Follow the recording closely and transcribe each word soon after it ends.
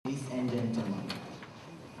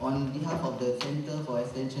On behalf of the Center for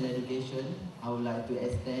Extension Education, I would like to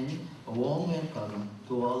extend a warm welcome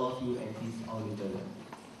to all of you at this auditorium.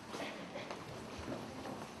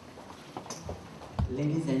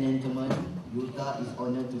 Ladies and gentlemen, UTA is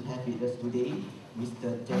honored to have with us today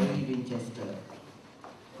Mr. Terry Winchester.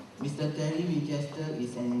 Mr. Terry Winchester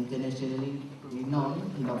is an internationally renowned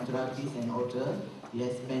hypnotherapist and author. He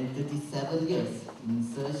has spent 37 years in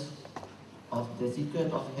search of the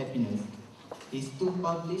secret of happiness. His two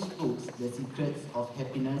published books, The Secrets of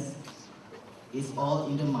Happiness, Is All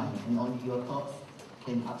in the Mind, and Only Your Thoughts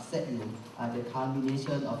Can Upset You, are the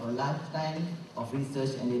culmination of a lifetime of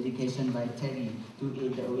research and dedication by Terry to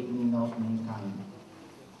aid the awakening of mankind.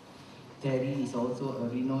 Terry is also a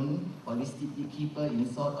renowned holistic keeper in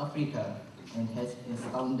South Africa and has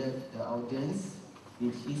astounded the audience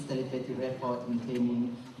with his telepathic record in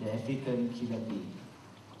taming the African killer bee.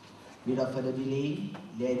 Without further delay,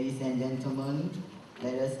 ladies and gentlemen,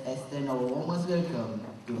 let us extend our warmest welcome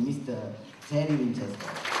to Mr. Terry Winchester.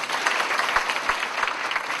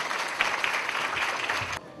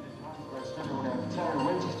 Terry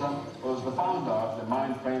Winchester was the founder of the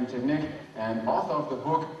Mind Frame Technique and author of the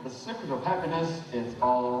book, The Secret of Happiness Is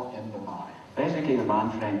All in the Mind. Basically, the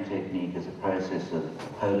Mind Frame Technique is a process of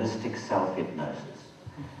holistic self-hypnosis.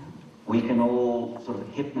 We can all sort of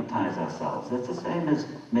hypnotize ourselves. It's the same as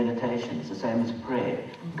meditation, it's the same as prayer.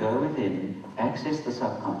 Go within, access the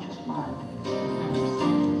subconscious mind.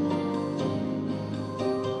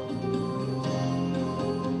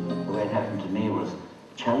 The way it happened to me was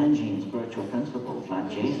challenging spiritual principles. Like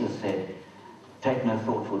Jesus said, take no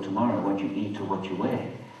thought for tomorrow, what you eat or what you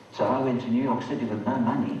wear. So I went to New York City with no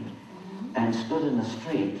money and stood in the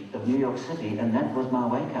street of New York City, and that was my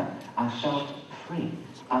wake-up. I felt free.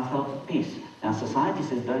 I felt peace. Now society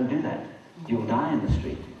says don't do that. You'll die in the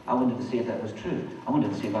street. I wanted to see if that was true. I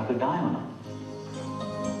wanted to see if I could die or not.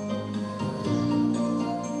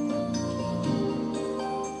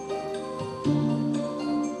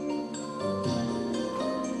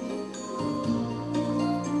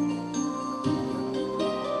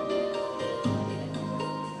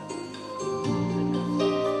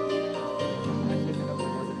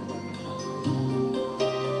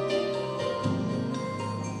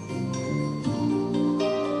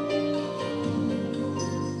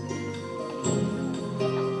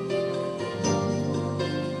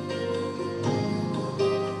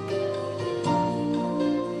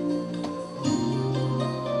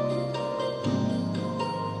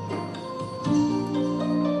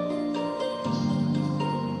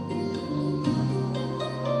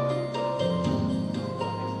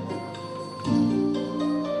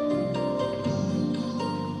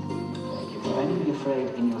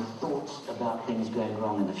 In your thoughts about things going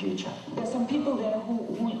wrong in the future. There's some people there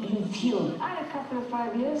who you feel. I had a couple of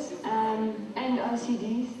phobias and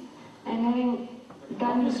OCDs, and having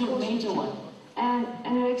done this major one. And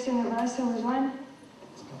anorexia nervosa was one.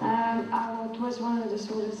 It was one of the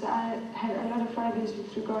disorders. I had a lot of phobias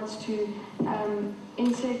with regards to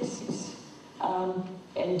insects.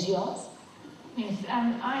 And yours? Yes,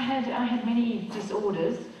 I had many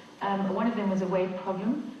disorders. One of them was a weight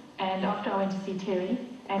problem. And after I went to see Terry,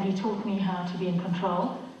 and he taught me how to be in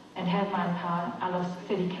control and have my power, I lost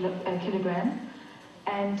 30 kilograms.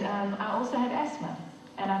 And I also had asthma,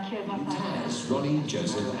 and I cured my Taz, Ronnie,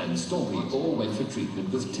 Joseph and Stormy all went for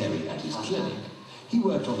treatment with Terry at his clinic. He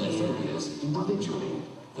worked on their phobias individually.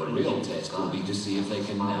 The real test will be to see if they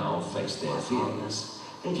can now face their fears.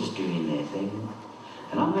 They're just doing their thing.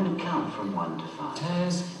 And I'm going to count from 1 to 5.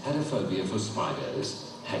 Taz had a phobia for spiders.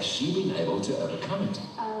 Has she been able to overcome it?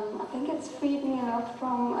 I think it's freed me a lot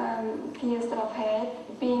from fears that I've had.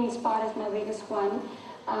 Being spiders my biggest one.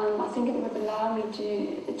 I think it would allow me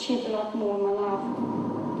to achieve a lot more in my life.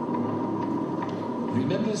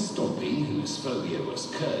 Remember Stompy, whose phobia was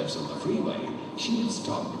curves on the freeway? She would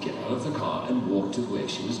stop, get out of the car and walk to where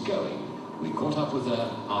she was going. We caught up with her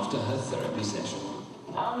after her therapy session.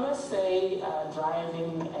 I must say,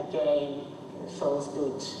 driving again feels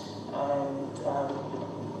good. And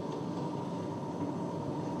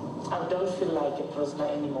I don't feel like a prisoner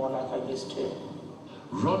anymore like I used to.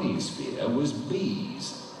 Ronnie's fear was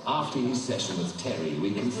bees. After his session with Terry,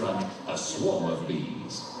 we confront a swarm of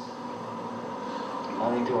bees.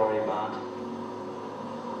 Nothing to worry about.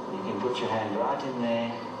 You can put your hand right in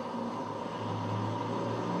there.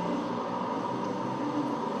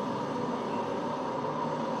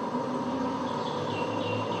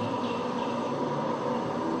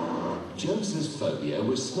 Joseph's phobia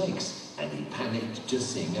was snakes, and he panicked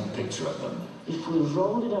just seeing a picture of them. If we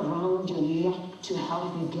rolled it around your neck to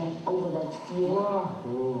help you get over that fear.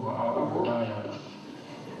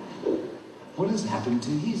 what has happened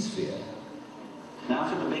to his fear. Now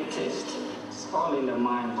for the big test. It's all in the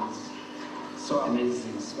mind. It's so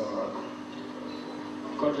amazing. So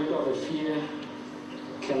got rid of the fear.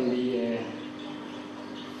 Can be a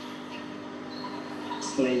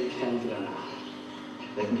snake handler now.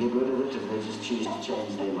 They can get rid of it if they just choose to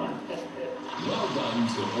change their mind. Well done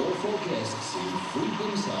to all 4 guests who freed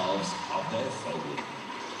themselves of their phobia.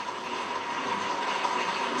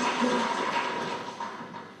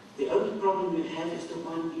 The only problem you have is the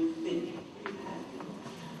one you think you have.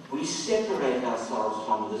 We separate ourselves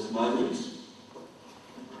from this moment,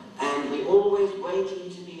 and we're always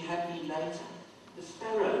waiting to be happy later. The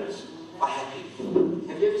sparrows are happy.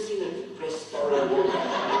 Have you ever seen a depressed sparrow walk?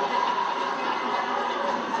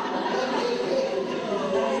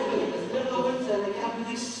 Middle of winter, they come and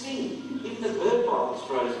they sing. Even the bird bath is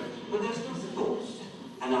frozen. But there's still thoughts.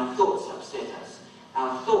 And our thoughts upset us.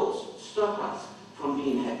 Our thoughts stop us from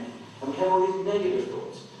being happy. And we have all these negative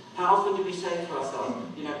thoughts. How often do we say to ourselves,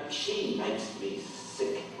 you know, she makes me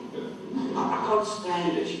sick. I can't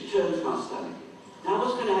stand her. She turns my stomach. Now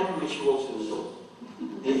what's going to happen when she walks in the door?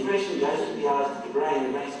 The impression goes to the eyes to the brain. The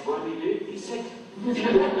brain says, what do we do? He's sick.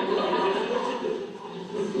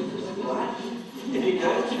 Right? If you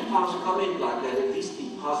go to pass a comment like that, at least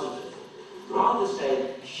be positive. Rather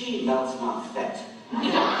say, she loves my fat.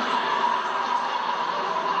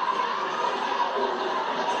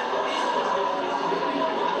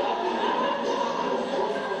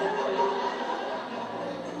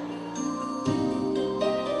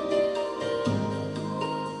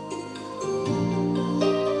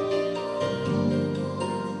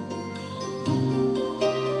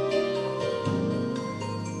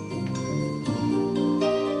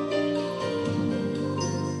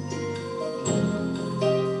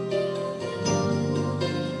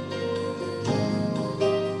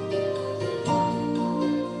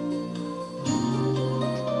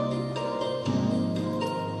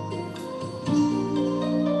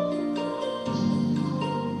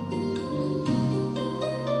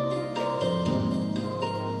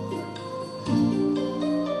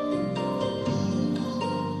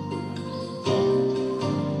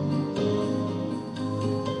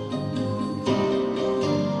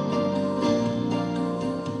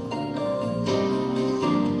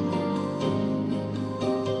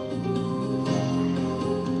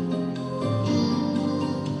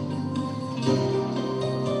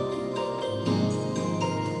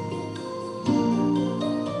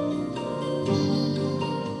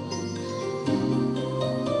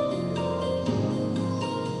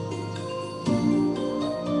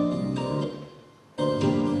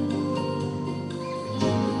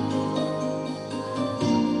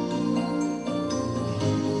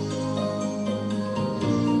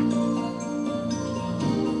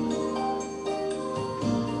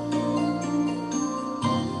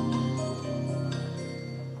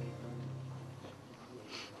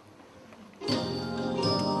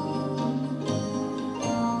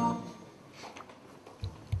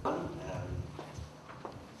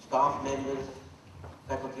 Staff members,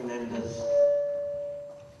 faculty members,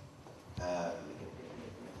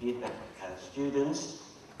 feedback students,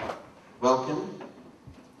 welcome.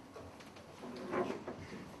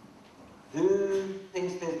 Who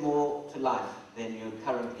thinks there's more to life than you're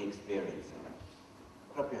currently experiencing?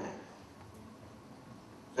 Put up your hands.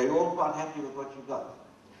 So you're all quite happy with what you've got?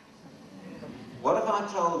 What if I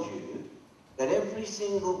told you that every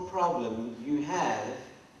single problem you have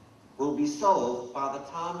will be solved by the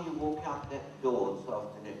time you walk out that door this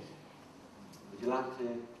afternoon? Would you like to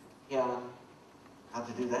hear how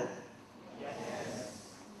to do that? Yes.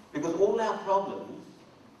 Because all our problems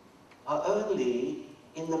are only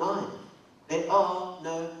in the mind. There are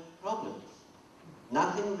no problems.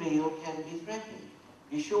 Nothing real can be threatened.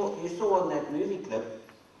 You saw on that movie clip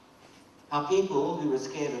how people who were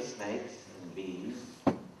scared of snakes and bees.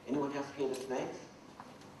 Anyone else scared of snakes?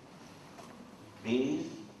 Bees?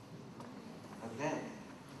 Okay.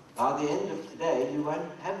 By the end of today, you won't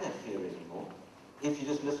have that fear anymore if you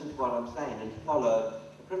just listen to what I'm saying and follow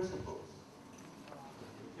the principles.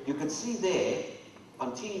 You could see there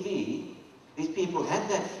on TV, these people had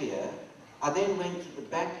that fear. I then went to the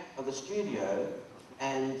back of the studio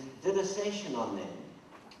and did a session on them,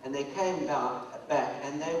 and they came back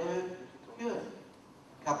and they were cured.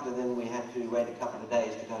 A couple of them, we had to wait a couple of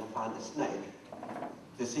days to go and find a snake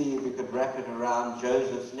to see if we could wrap it around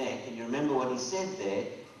Joseph's neck. And you remember what he said there?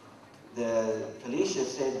 Felicia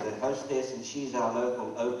said, the hostess, and she's our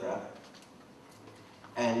local Oprah,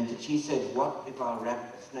 and she said, what if I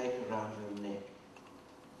wrap a snake around your neck?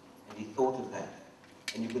 And he thought of that.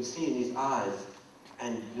 And you could see in his eyes,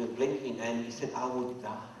 and he was blinking, and he said, I would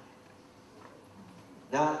die.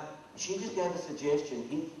 Now, she just gave a suggestion.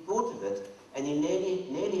 He thought of it, and he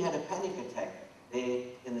nearly had a panic attack there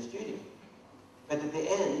in the studio. But at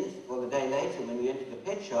the end, well, the day later, when we entered the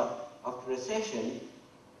pet shop, after a session,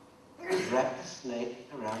 he wrapped a snake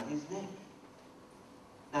around his neck.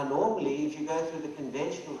 Now, normally, if you go through the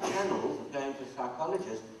conventional channels of going to a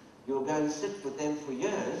psychologist, you'll go and sit with them for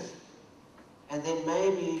years, and then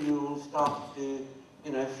maybe you'll start to,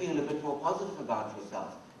 feel a bit more positive about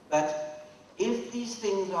yourself. But if these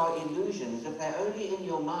things are illusions, if they're only in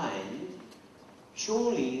your mind,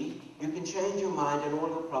 surely you can change your mind and all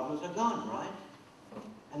your problems are gone, right?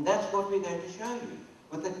 And that's what we're going to show you.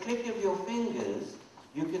 With the click of your fingers,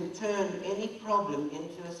 you can turn any problem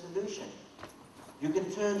into a solution. You can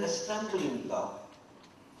turn a stumbling block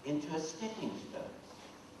into a stepping stone.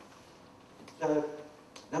 So,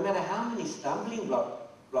 no matter how many stumbling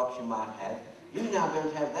blocks you might have, you're now going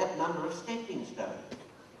to have that number of stepping stones.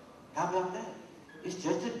 How about that? It's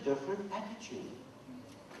just a different attitude.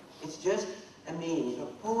 It's just a means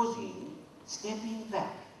of pausing, stepping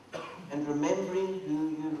back, and remembering who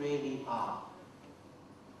you really are.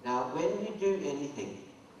 Now, when we do anything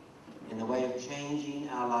in the way of changing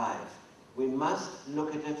our lives, we must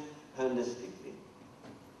look at it holistically.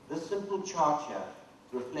 This simple chart here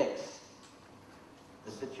reflects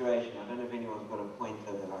the situation. I don't know if anyone's got a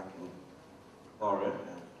pointer that I can borrow,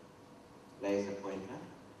 a laser pointer.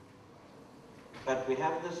 But we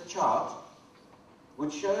have this chart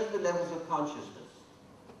which shows the levels of consciousness.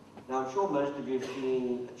 Now, I'm sure most of you have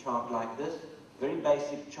seen a chart like this. Very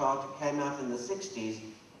basic chart. It came out in the 60s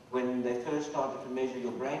when they first started to measure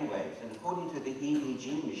your brain waves. And according to the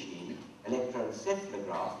EEG machine,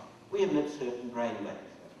 electroencephalograph, we emit certain brain waves.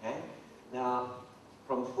 Okay? Now,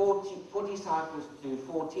 from 40 cycles to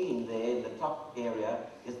 14 there in the top area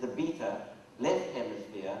is the beta, left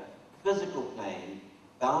hemisphere, physical plane,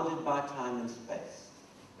 bounded by time and space.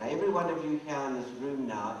 Now, every one of you here in this room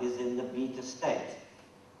now is in the beta state,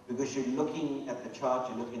 because you're looking at the chart,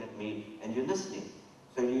 you're looking at me, and you're listening.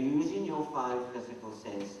 So you're using your 5 physical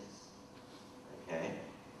senses. Okay?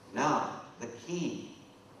 Now, the key,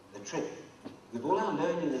 the trick, with all our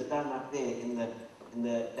learning is done up there in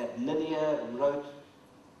that linear rote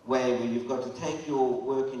way where you've got to take your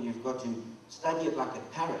work and you've got to study it like a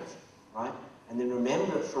parrot, right? And then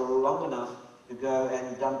remember it for long enough to go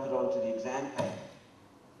and dump it onto the exam paper.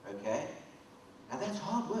 Okay? Now that's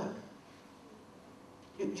hard work.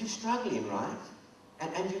 You're struggling, right?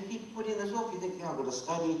 And you keep putting this off. You think, yeah, I've got to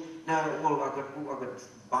study. No, well, I've got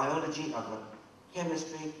biology, I've got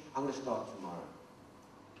chemistry, I'm going to start tomorrow.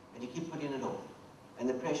 And you keep putting it off. And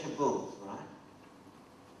the pressure builds, right?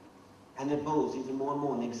 And it builds even more and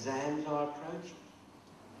more. And exams are approaching.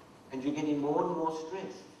 And you're getting more and more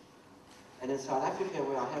stressed. And in South Africa,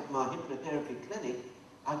 where I have my hypnotherapy clinic,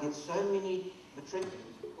 I get so many matric,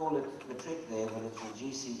 call it matric there, but it's the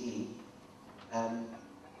GCE.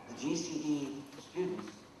 The GCE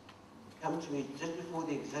students come to me just before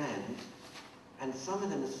the exams, and some of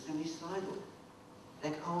them are suicidal. They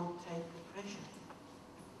can't take the pressure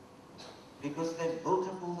because they've built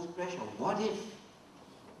up all this pressure. What if?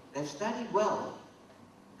 They've studied well,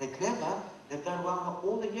 they're clever, they've done well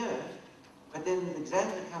all the years, but then the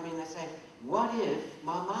exams are coming and they say, what if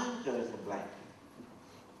my mind goes a blank?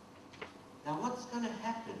 Now what's going to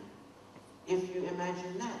happen if you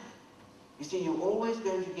imagine that? You see, you're always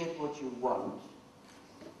going to get what you want,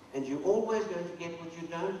 and you're always going to get what you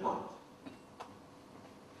don't want.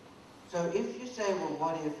 So if you say, well,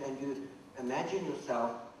 what if, and you imagine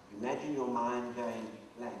yourself, imagine your mind going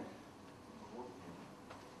blank,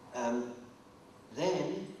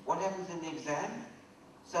 then what happens in the exam?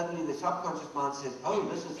 Suddenly the subconscious mind says, oh,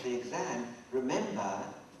 this is the exam. Remember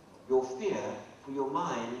your fear for your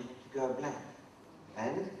mind to go blank.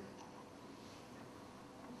 And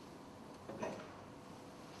blank.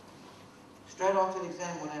 Straight after the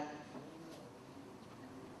exam, what happens?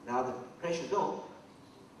 Now the pressure's off,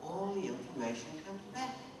 all the information comes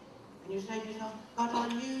back. And you say to yourself, but I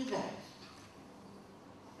knew that.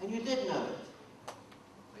 And you did know it.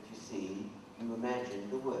 But you see, you imagine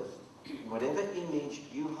the worst. Whatever image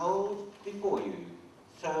you hold before you,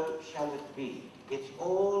 so shall it be. It's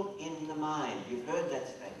all in the mind. You've heard that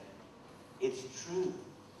statement. It's true.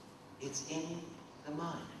 It's in the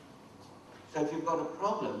mind. So if you've got a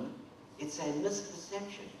problem, it's a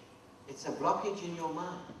misperception. It's a blockage in your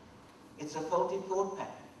mind. It's a faulty thought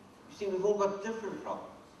pattern. You see, we've all got different problems.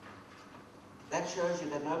 That shows you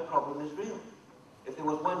that no problem is real. If there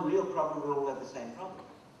was one real problem, we all have the same problem.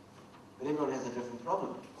 But everyone has a different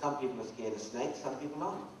problem. Some people are scared of snakes, some people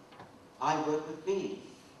aren't. I work with bees.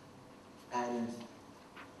 And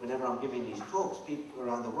whenever I'm giving these talks, people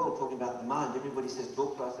around the world talking about the mind, everybody says,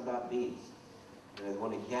 talk to us about bees. You know, they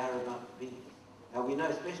want to hear about bees. Now we know,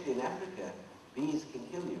 especially in Africa, bees can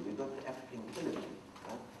kill you. We've got the African killer bee,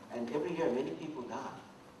 right? And every year many people die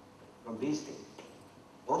from bee stings.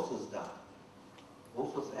 Horses die.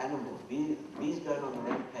 All sorts of animals. Bees going on the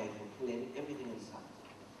rampage will kill everything in sight.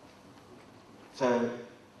 So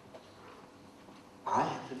I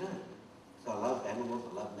had to learn. So I love animals,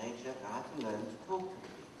 I love nature. I had to learn to talk to the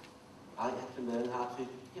bees. I had to learn how to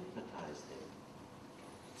hypnotize them,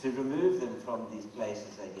 to remove them from these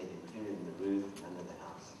places they get into, in the roof and under the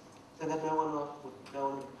house, so that no one would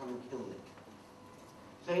come and kill them.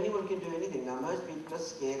 So anyone can do anything. Now most people are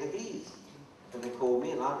scared of bees. So they call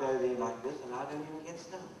me and I go there like this and I don't even get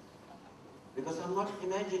stung. Because I'm not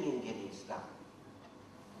imagining getting stung.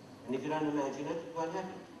 And if you don't imagine it, it won't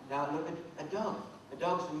happen. Now look at a dog. A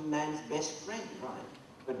dog's a man's best friend, right?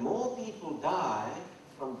 But more people die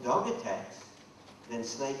from dog attacks than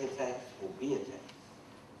snake attacks or bee attacks.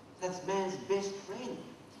 That's man's best friend.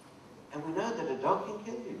 And we know that a dog can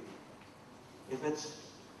kill you if it's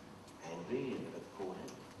angry and if it's caught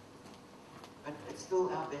in. But it's still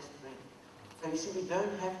our best friend. So you see, we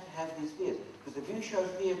don't have to have these fears. Because if you show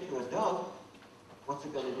fear to a dog, what's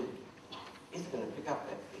it going to do? It's going to pick up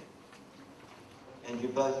that fear. And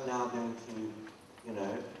you're both now going to, you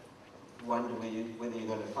know, wonder whether you're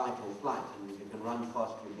going to fight or flight. And if you can run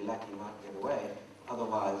fast, you'll be lucky you might get away.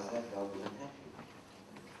 Otherwise, that dog will attack you.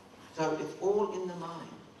 So it's all in the mind.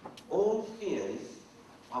 All fears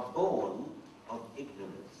are born of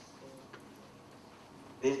ignorance.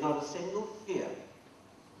 There's not a single fear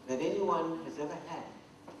that anyone has ever had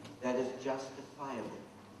that is justifiable.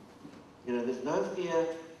 You know, there's no fear,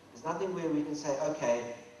 there's nothing where we can say,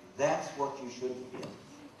 okay, that's what you should fear.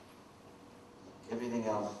 Everything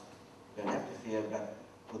else, you don't have to fear, but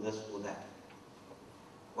for this or that.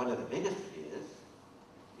 One of the biggest fears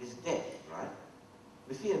is death, right?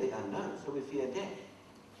 We fear the unknown, so we fear death.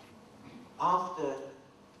 After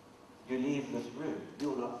you leave this room, you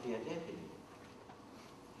will not fear death anymore.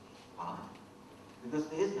 Why? Because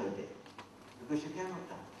there is no death. Because you cannot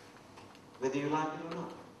die. Whether you like it or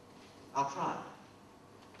not. I'll try.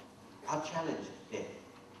 I'll challenge death.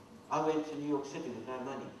 I went to New York City with no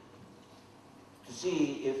money to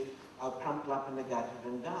see if I'll crumple up in the gutter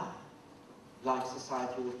and die, like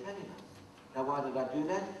society was telling us. Now why did I do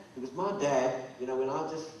that? Because my dad, you know, when I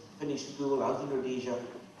just finished school, I was in Rhodesia,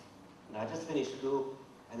 and I just finished school,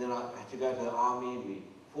 and then I had to go to the army, and we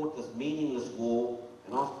fought this meaningless war,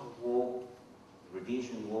 and after the war, the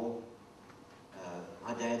Rhodesian War,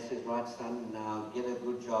 my dad says, right son, now get a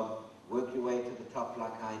good job, work your way to the top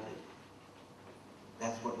like I did.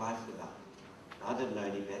 That's what life's about. I didn't know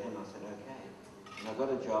any better, and I said, okay. And I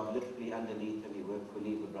got a job literally underneath him. He worked for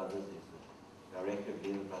Lever Brothers, he's the director of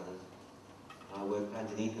Lever Brothers. And I worked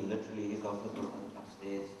underneath him, literally, his office was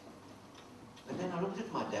upstairs. But then I looked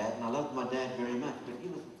at my dad, and I loved my dad very much, but he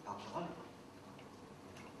was alcoholic.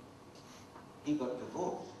 He got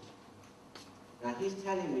divorced. Now he's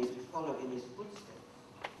telling me to follow in his footsteps.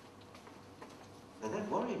 So that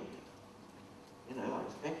worried me. You know, I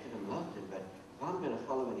respected him, loved him, but if I'm going to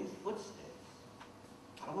follow in his footsteps,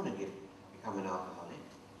 I don't want to become an alcoholic.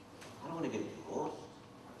 I don't want to get divorced.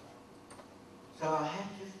 So I had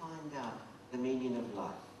to find out the meaning of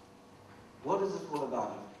life. What is this all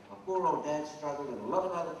about? My poor old dad struggled, and a lot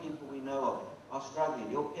of other people we know of are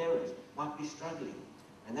struggling. Your parents might be struggling.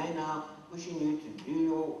 And they're now pushing you to do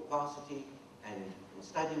your varsity and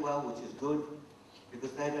study well, which is good,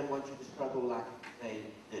 because they don't want you to struggle like they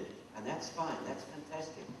did. And that's fine, that's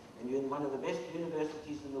fantastic. And you're in one of the best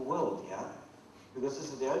universities in the world, yeah? Because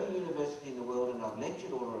this is the only university in the world, and I've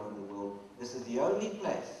lectured all around the world, this is the only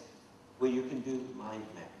place where you can do mind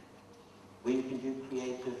mapping, where you can do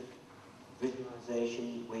creative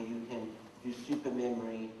visualization, where you can do super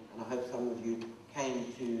memory, and I hope some of you came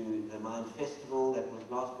to the Mind Festival that was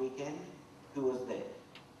last weekend. Who was there?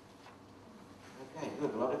 Okay,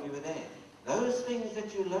 good, a lot of you were there. Those things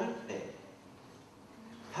that you learned there,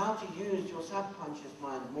 how to use your subconscious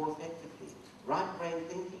mind more effectively, right brain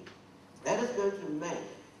thinking, that is going to make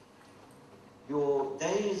your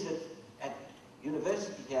days at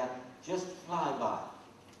university here just fly by.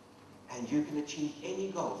 And you can achieve any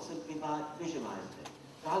goal simply by visualizing it.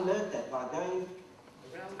 So I learned that by going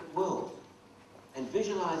around the world and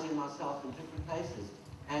visualizing myself in different places.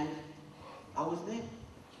 And I was there.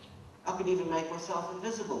 I could even make myself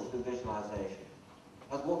invisible through visualization.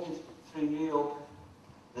 I was walking through New York,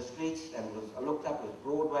 the streets, and I looked up, it was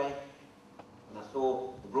Broadway, and I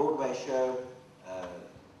saw the Broadway show.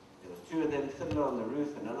 There was two of them, Fiddler on the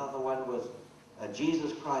Roof, and another one was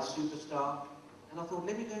Jesus Christ Superstar. And I thought,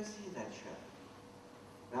 let me go and see that show.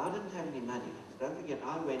 Now, I didn't have any money. Don't forget,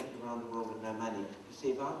 I went around the world with no money to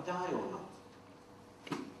see if I'd die or not.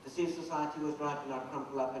 To see if society was right and I'd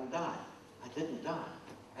crumple up and die. I didn't die.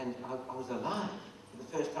 And I was alive for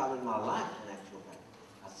the first time in my life, in actual fact.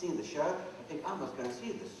 I see the show, I think, I must go and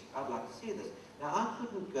see this. I'd like to see this. Now, I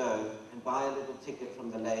couldn't go and buy a little ticket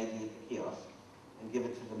from the lady at the kiosk and give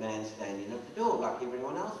it to the man standing at the door like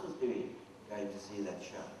everyone else was doing, going to see that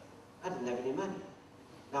show. I didn't have any money.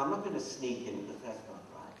 Now, I'm not going to sneak in because that's not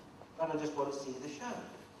right, but I just want to see the show.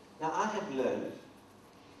 Now, I have learned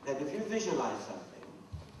that if you visualize something,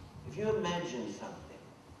 if you imagine something,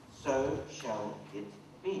 so shall it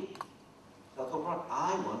be. So I thought, right,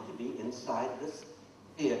 I want to be inside this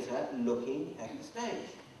theatre looking at the stage.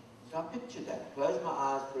 So I pictured that. Closed my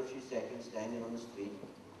eyes for a few seconds, standing on the street. It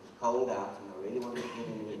was cold out, and I really wanted to get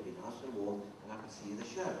in there, it'd be nice and warm, and I could see the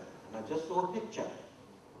show. And I just saw a picture.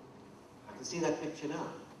 I can see that picture now,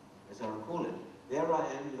 as I recall it. There I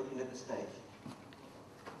am, looking at the stage.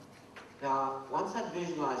 Now, once I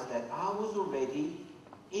visualized that, I was already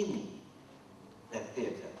in that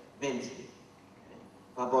theatre, mentally.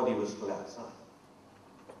 My body was still outside.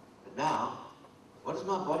 But now, what is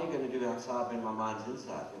my body going to do outside when my mind's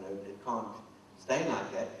inside? You know, it can't stay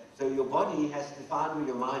like that. So your body has to find where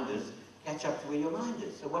your mind is, catch up to where your mind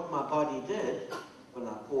is. So what my body did, when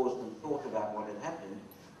I paused and thought about what had happened,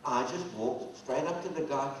 I just walked straight up to the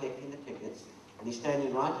guy collecting the tickets, and he's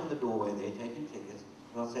standing right in the doorway there taking tickets,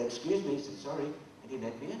 and I'll say, excuse me, he said, sorry, and he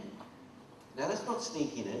let me in. Now that's not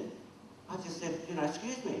sneaking in. I just said, you know,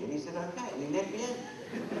 excuse me, and he said, okay, and he let me in.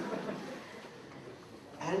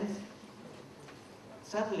 And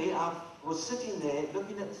suddenly I was sitting there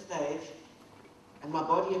looking at the stage, and my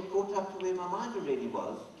body had caught up to where my mind already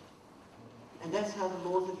was. And that's how the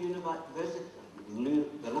laws of the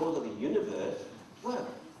universe work.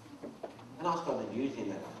 And I started using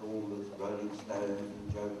that. I saw all those Rolling Stones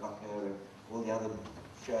and Joe Cocker and all the other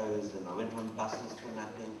shows, and I went on buses for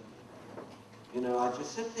nothing. You know, I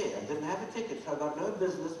just sit there. I didn't have a ticket, so I got no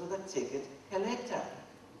business with a ticket collector,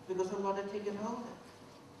 because I'm not a ticket holder.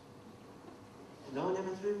 And no one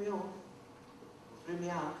ever threw me off, or threw me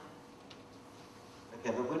out.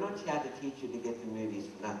 Okay, but we're not here to teach you to get to movies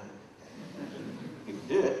for nothing. You can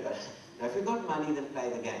do it, but now if you've got money, then play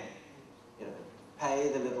the game. You know, pay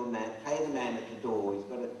the little man, pay the man at the door. He's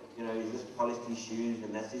got to, you know, he's just polished his shoes,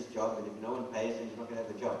 and that's his job, and if no one pays him, he's not going to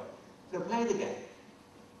have a job. So play the game.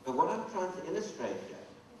 But what I'm trying to illustrate here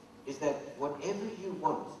is that whatever you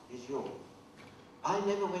want is yours. I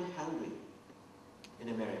never went hungry in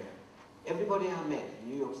America. Everybody I met in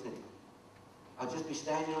New York City, I'd just be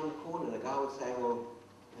standing on the corner, and the guy would say, well,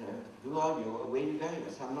 you know, who are you, or where are you going?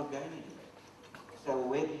 I said, I'm not going anywhere. So, well,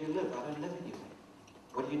 where do you live? I don't live anywhere.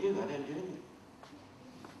 What do you do? I don't do anything.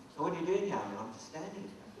 So what are you doing here? I'm just standing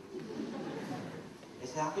here. They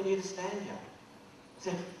say, how can you just stand here? I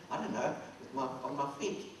said, I don't know, on my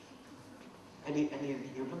feet. And you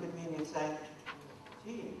look at me and you say,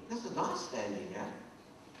 gee, this is nice standing here.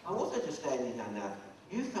 I'm also just standing here now.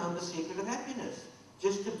 You found the secret of happiness,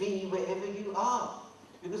 just to be wherever you are.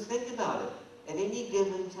 Because think about it, at any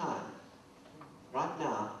given time, right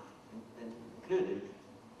now, and included,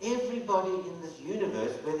 everybody in this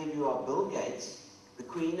universe, whether you are Bill Gates, the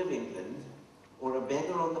Queen of England, or a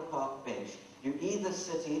beggar on the park bench, you're either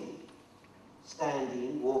sitting,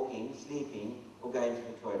 standing, walking, sleeping, or going to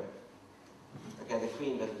the toilet. Okay, the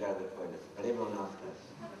Queen doesn't go to the toilet, but everyone else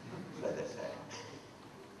does. So they say.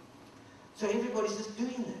 So everybody's just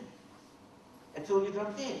doing that until you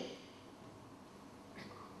drop dead.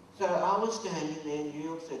 So I was standing there in New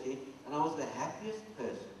York City, and I was the happiest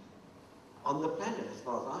person on the planet as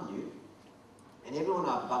far as I knew. And everyone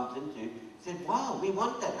I bumped into said, wow, we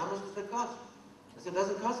want that. How much does it cost? I said, it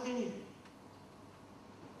doesn't cost anything.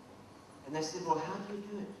 And they said, well, how do you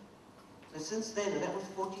do it? So since then, and that was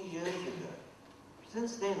 40 years ago,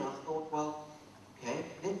 since then I thought, well, okay,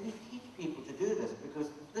 let me teach people to do this, because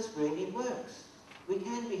this really works. We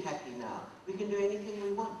can be happy now. We can do anything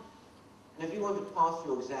we want. And if you want to pass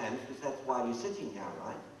your exams, because that's why you're sitting here,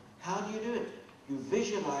 right? How do you do it? You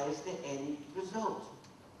visualize the end result.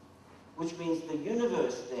 Which means the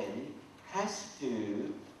universe then has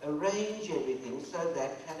to arrange everything so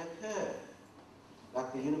that can occur.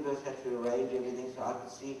 Like the universe had to arrange everything so I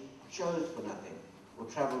could see shows for nothing, or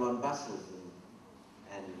travel on buses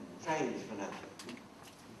and trains for nothing.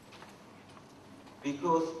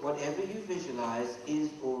 Because whatever you visualize is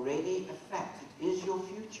already a fact. It is your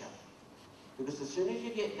future. Because as soon as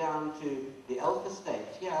you get down to the alpha state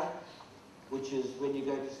here, which is when you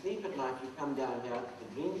go to sleep at night, you come down here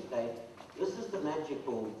to the dream state. This is the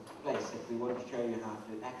magical place that we want to show you how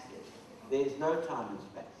to access. there's no time and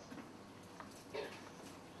space.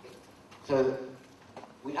 So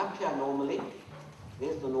we're up here normally.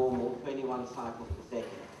 There's the normal 21 cycles per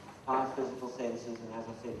second. 5 physical senses, and as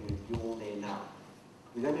I said, you're all there now.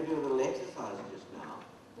 We're going to do a little exercise just now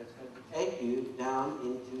that's going to take you down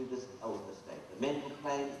into this alpha state. The mental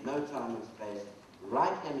plane, no time and space,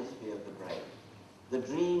 right hemisphere of the brain. The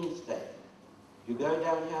dream state. You go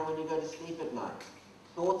down here when you go to sleep at night.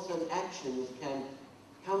 Thoughts and actions can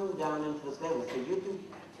come down into this level. So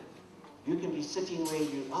you can be sitting where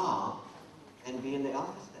you are and be in the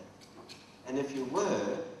alpha state. And if you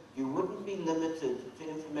were, you wouldn't be limited to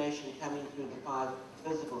information coming through the 5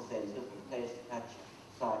 physical senses, the taste, touch,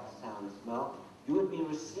 sight, sound, smell. You would be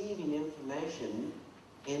receiving information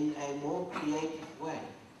in a more creative way.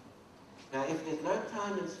 Now, if there's no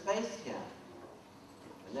time and space here,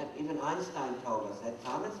 and that even Einstein told us that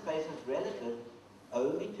time and space is relative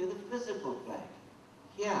only to the physical plane.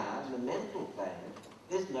 Here, in the mental plane,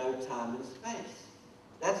 there's no time and space.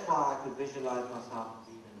 That's why I could visualize myself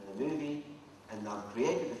in a movie, and I've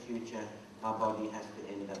created a future. My body has to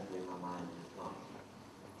end up where my mind is gone.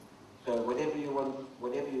 So whatever you want,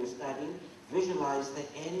 whatever you're studying, visualize the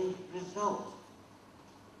end result.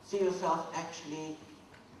 See yourself actually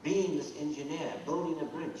being this engineer, building a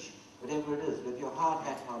bridge, whatever it is, with your hard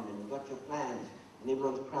hat on, and you've got your plans, and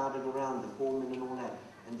everyone's crowded around, the foreman and all that,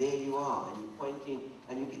 and there you are, and you're pointing,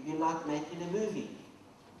 and you're like making a movie.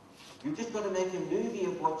 You've just got to make a movie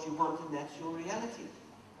of what you want, and that's your reality.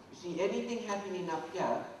 You see, anything happening up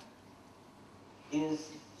here is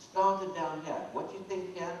started down here. What you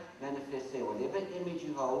think here manifests there. Whatever image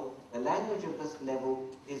you hold, the language of this level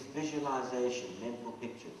is visualization, mental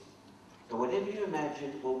pictures. So whatever you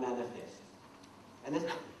imagine will manifest. And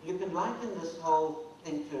you can liken this whole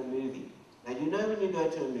thing to a movie. Now, you know when you go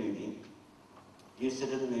to a movie, you sit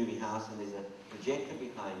in the movie house and there's a projector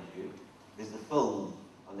behind you, there's a film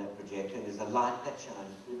on that projector, and there's a light that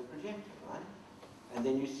shines through the projector, right? And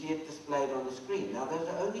then you see it displayed on the screen. Now, those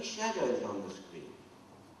are only shadows on the screen.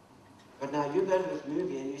 But now you go to this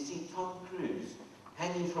movie and you see Tom Cruise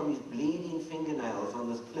hanging from his bleeding fingernails on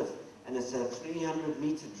this cliff, and it's a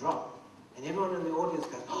 300-meter drop. And everyone in the audience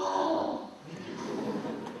goes, oh!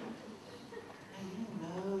 And you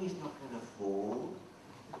know he's not going to fall.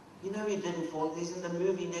 You know he didn't fall. He's in the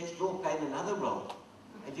movie next door playing another role.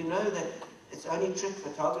 And you know that it's only trick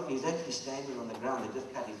photography. He's actually standing on the ground. They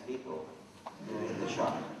just cut his feet off in the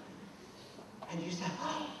shot. And you say,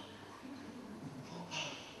 oh!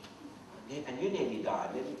 And you nearly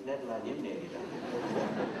died, let alone you nearly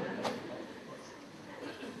died.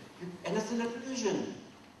 And it's an illusion.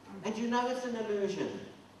 And you know it's an illusion.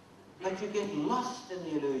 But you get lost in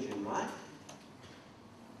the illusion, right?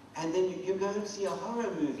 And then you go and see a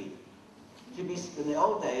horror movie. In the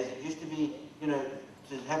old days, it used to be, you know,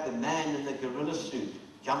 to have the man in the gorilla suit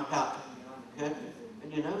jump out the curtain.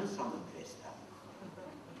 And you know it's someone dressed up.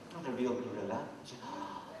 Not a real gorilla.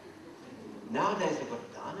 Nowadays they've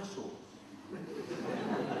got dinosaurs.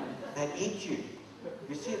 They eat you.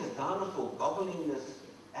 You see this dinosaur gobbling this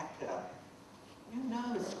actor up. You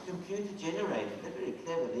know it's computer generated. They're very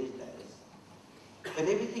clever these days. But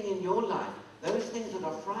everything in your life, those things that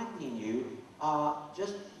are frightening you are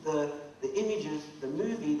just the images, the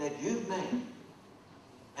movie that you've made,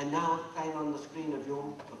 and now playing on the screen of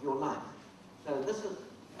your life. So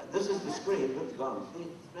this is the screen. It's gone. See,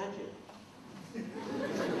 it's magic.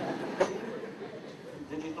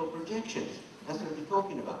 Digital projections. That's what we're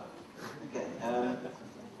talking about. Okay.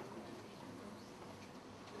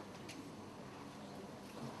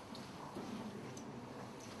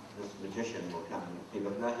 This magician will come. He's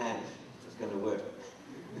got no hands. It's going to work.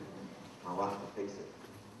 My wife will fix it.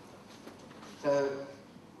 So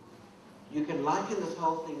you can liken this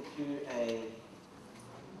whole thing to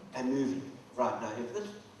a movie. Right now, if this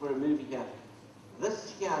were a movie here,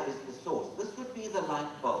 this here is the source. This would be the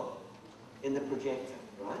light bulb in the projector,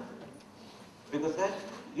 right? Because that,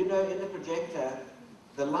 you know, in the projector,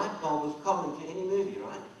 the light bulb is common to any movie,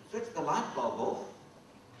 right? Switch the light bulb off,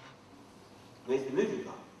 where's the movie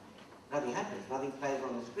gone? Nothing happens, nothing plays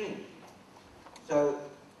on the screen. So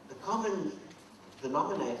the common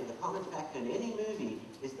denominator, the common factor in any movie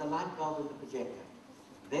is the light bulb in the projector.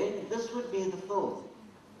 Then this would be the film,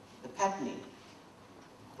 the patterning,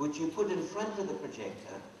 which you put in front of the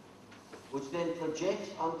projector, which then projects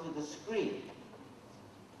onto the screen.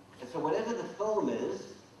 And so whatever the film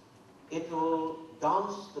is, it will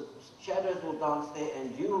dance, the shadows will dance there,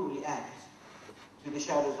 and you will react to the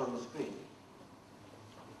shadows on the screen.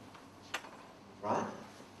 Right?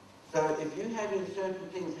 So if you're having certain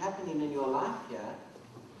things happening in your life here,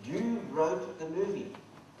 you wrote the movie.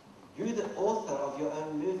 You're the author of your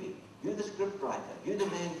own movie. You're the script writer. You're the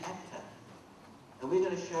main actor. And we're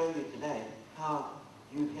going to show you today how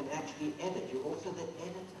you can actually edit. You're also the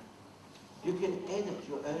editor. You can edit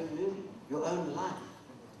your own movie, your own life.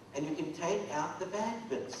 And you can take out the bad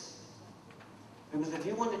bits. Because if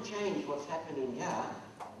you want to change what's happening here,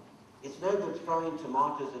 it's no good throwing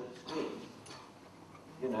tomatoes at the screen.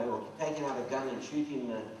 You know, or taking out a gun and shooting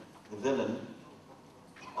the villain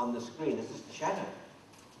on the screen. It's just a shadow.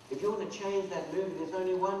 If you want to change that movie, there's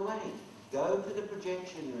only one way. Go to the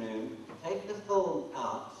projection room, take the film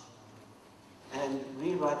out, and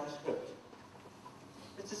rewrite the script.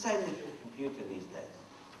 It's the same with your computer these days.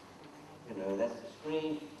 You know, that's the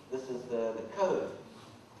screen, this is the code.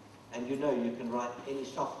 And you know you can write any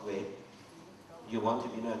software you want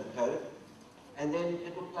if you know the code. And then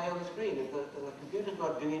it will play on the screen. If the computer's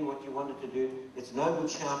not doing what you want it to do, it's no good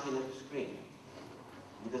shouting at the screen.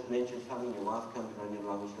 You just mention something, your wife comes running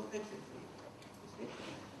along and she'll fix it for you. You see?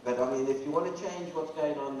 But I mean, if you want to change what's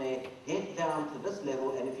going on there, get down to this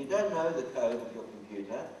level, and if you don't know the code of your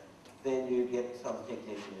computer, then you get some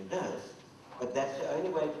technician who does. But that's the only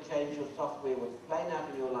way to change your software, what's playing out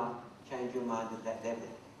in your life, change your mind at that level.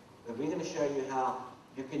 But we're going to show you how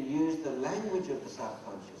you can use the language of the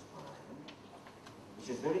subconscious mind, which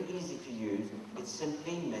is very easy to use. It's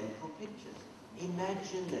simply mental pictures.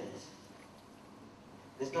 Imagine it.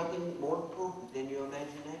 There's nothing more important than your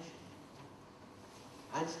imagination.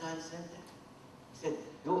 Einstein said that. He said,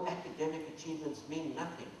 your academic achievements mean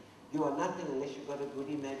nothing. You are nothing unless you've got a good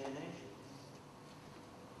imagination.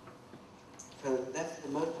 So that's the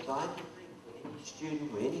most vital thing for any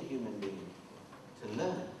student or any human being, to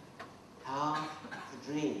learn how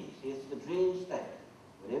to dream. See, it's the dream state.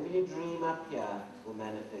 Whatever you dream up here will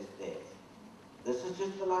manifest there. This is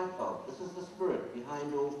just the light bulb. This is the spirit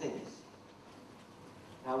behind all things.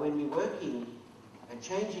 Now, when we're working and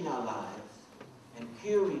changing our lives and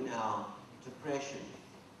curing our depression,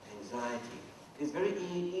 anxiety, it's very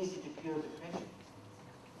easy to cure depression.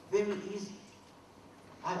 Very easy.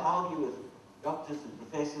 I argue with doctors and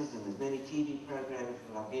professors, and there's many TV programs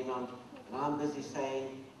that I've been on, and I'm busy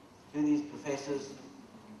saying to these professors,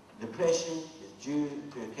 depression is due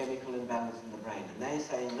to a chemical imbalance in the brain. And they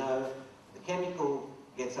say, no, the chemical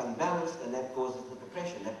gets unbalanced and that causes the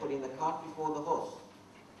depression. They're putting the cart before the horse.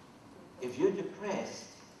 If you're depressed,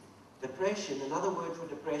 depression, another word for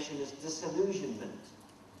depression is disillusionment.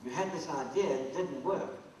 You had this idea and it didn't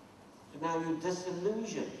work. So now you're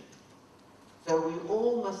disillusioned. So we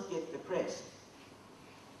all must get depressed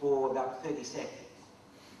for about 30 seconds.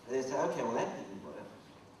 And they say, okay, well that didn't work.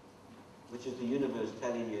 Which is the universe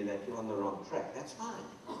telling you that you're on the wrong track. That's fine.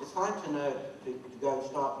 It's fine to know, to go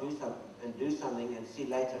and do something and see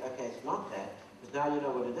later, okay, it's not that, because now you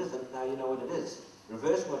know what it isn't, now you know what it is.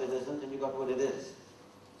 Reverse what it isn't, and you got what it is.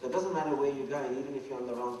 So it doesn't matter where you're going, even if you're on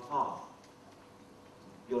the wrong path.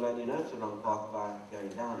 You'll only know it's the wrong path by going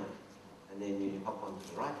down it. And then you hop onto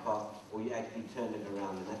the right path, or you actually turn it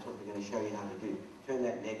around, and that's what we're going to show you how to do. Turn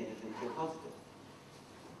that negative into a positive.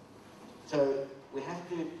 So we have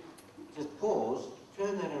to just pause,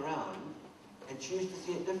 turn that around, and choose to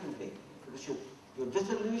see it differently. Because your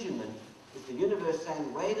disillusionment is the universe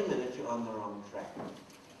saying, wait a minute, you're on the wrong track.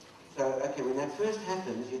 So, okay, when that first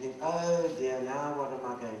happens, you think, oh dear, now what am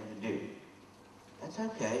I going to do? That's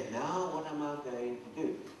okay, now what am I going to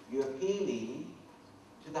do? You're appealing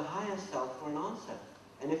to the higher self for an answer.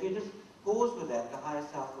 And if you just pause with that, the higher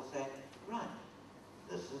self will say, right,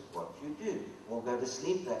 this is what you do. Or go to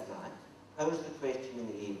sleep that night, pose the question in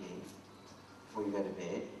the evening, before you go to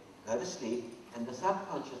bed, go to sleep, and the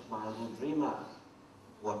subconscious mind will dream up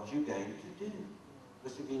what you're going to do.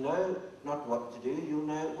 Because if you know not what to do, you'll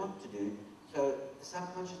know what to do. So the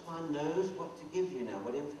subconscious mind knows what to give you now,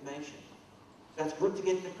 what information. So it's good to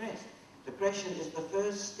get depressed. Depression is the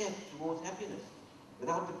first step towards happiness.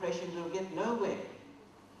 Without depression, you'll get nowhere.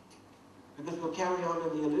 Because we'll carry on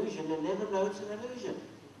in the illusion and never know it's an illusion.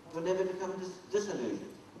 We'll never become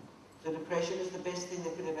disillusioned. So depression is the best thing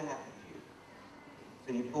that could ever happen to you.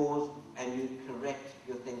 So you pause and you correct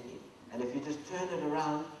your thinking. And if you just turn it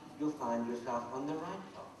around, you'll find yourself on the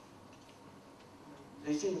right path.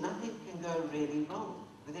 So you see, nothing can go really wrong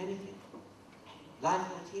with anything. Life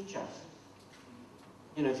will teach us.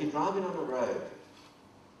 You know, if you're driving on a road,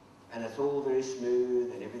 and it's all very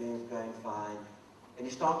smooth, and everything's going fine, and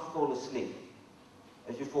you start to fall asleep.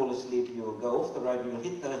 As you fall asleep, you'll go off the road, you'll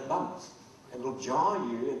hit those bumps, and it'll jar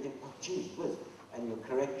you, and think, oh, geez whiz, and you'll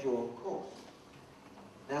correct your course.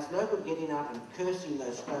 Now, it's no good getting out and cursing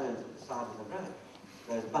those stones at the side of the road,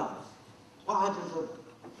 those bumps. Why does the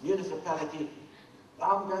municipality,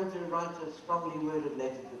 I'm going to write a strongly worded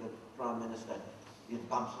letter to the Prime Minister. These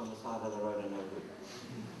bumps on the side of the road are no good.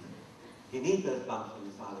 You need those bumps on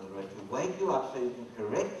the side of the road to wake you up so you can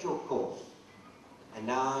correct your course. And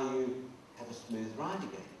now you have a smooth ride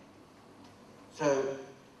again. So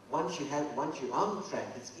once you're on track,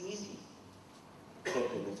 it's easy. Except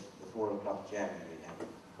if it's the 4 o'clock jam we have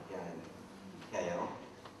here in KL.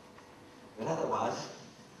 But otherwise,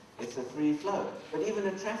 it's a free flow. But even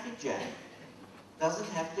a traffic jam doesn't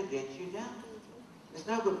have to get you down. There's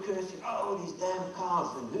no good cursing, oh, these damn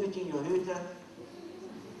cars, and hooting your hooter.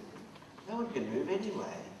 No one can move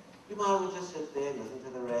anyway. You might as well just sit there and listen to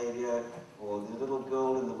the radio, or the little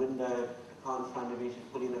girl in the window, the car in front of you, she's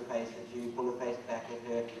pulling her face at you, pull her face back at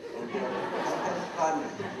her, and have fun.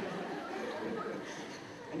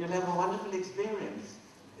 And you'll have a wonderful experience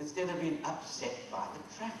instead of being upset by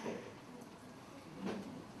the traffic.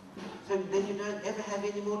 So then you don't ever have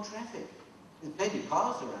any more traffic. There's plenty of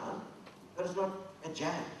cars around, but it's not a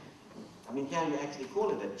jam. I mean, here you actually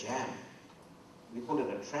call it a jam. We call it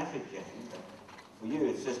a traffic jam, but for you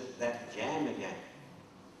it's just that jam again,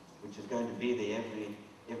 which is going to be there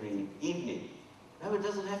every evening. No, it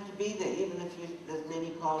doesn't have to be there. Even if there's many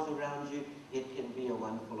cars around you, it can be a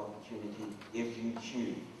wonderful opportunity if you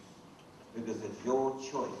choose, because it's your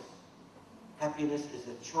choice. Happiness is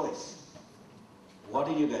a choice. What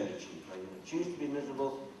are you going to choose? Are you going to choose to be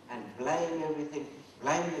miserable and blame everything,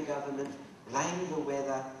 blame the government, blame the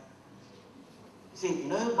weather? See,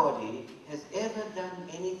 nobody has ever done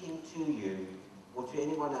anything to you or to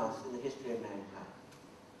anyone else in the history of mankind.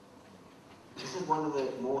 This is one of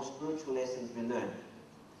the more spiritual lessons we learn.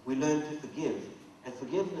 We learn to forgive. And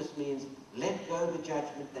forgiveness means let go of the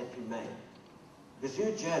judgment that you made. Because you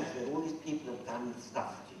judge that all these people have done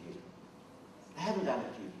stuff to you. They haven't done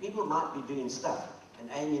it to you. People might be doing stuff and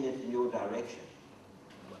aiming it in your direction.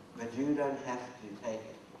 But you don't have to take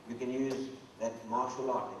it. You can use that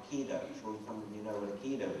martial art, the Aikido. I'm sure some of you know what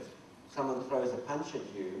Aikido is. Someone throws a punch at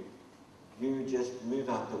you, you just move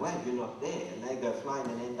out the way. You're not there. And they go flying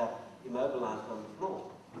and end up immobilized on the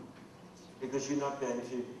floor. Because you're not going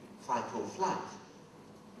to fight or flight.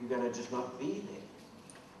 You're going to just not be there.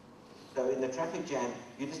 So in the traffic jam,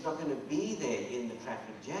 you're just not going to be there in the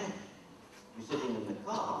traffic jam. You're sitting in the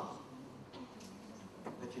car,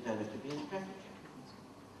 but you don't have to be in the traffic jam.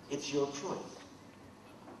 It's your choice.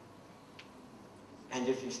 And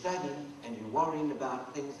if you're studying and you're worrying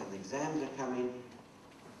about things and the exams are coming,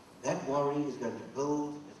 that worry is going to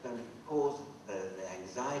build, it's going to cause the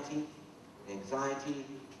anxiety. The anxiety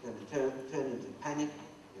is going to turn into panic.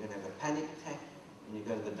 You're going to have a panic attack, and you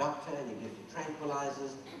go to the doctor and he gives you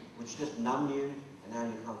tranquilizers, which just numb you, and now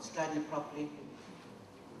you can't study properly.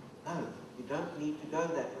 No, you don't need to go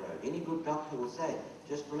that road. Any good doctor will say,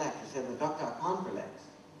 just relax. You say, the doctor, I can't relax.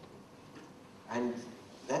 And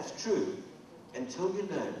that's true until you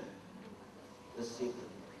learn the secret.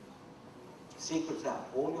 The secret's out.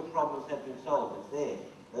 All your problems have been solved. It's there.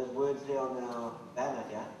 Those words there on our banner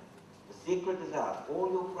here. The secret is out. All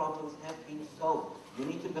your problems have been solved. You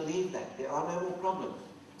need to believe that. There are no more problems.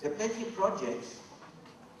 There are plenty of projects,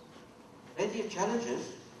 plenty of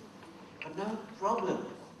challenges, but no problems.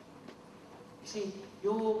 You see,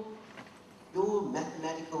 your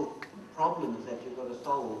mathematical problems that you've got to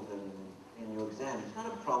solve in your exam, it's not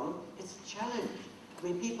a problem, it's a challenge. I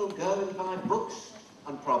mean, people go and buy books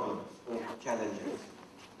on problems or challenges.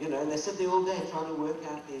 You know, and they sit there all day trying to work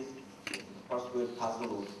out these crossword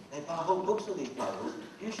puzzles. They buy whole books of these puzzles.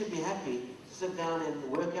 You should be happy to sit down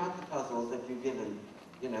and work out the puzzles that you're given,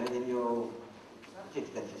 you know, in your subjects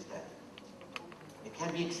that you study. It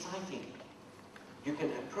can be exciting. You can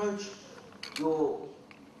approach your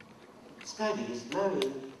studies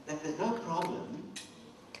knowing that there's no problem.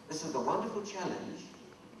 This is a wonderful challenge,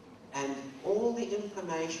 and all the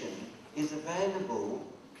information is available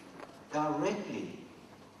directly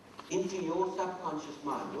into your subconscious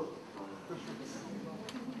mind.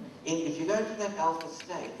 If you go to that alpha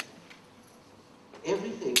state,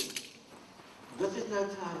 everything, because there's no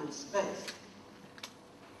time and space,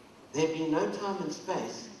 there being no time and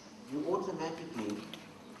space, you automatically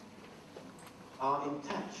are in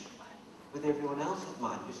touch with everyone else's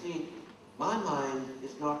mind. You see, my mind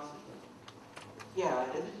is not here.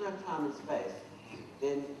 If there's no time and space,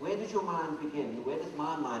 then where does your mind begin? Where does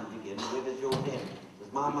my mind begin? Where does yours end?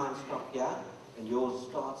 Does my mind stop here and yours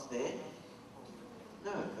starts there?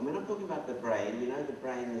 No. And we're not talking about the brain. You know, the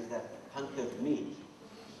brain is that hunk of meat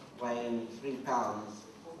weighing 3 pounds,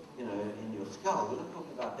 you know, in your skull. We're not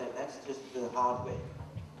talking about that. That's just the hardware.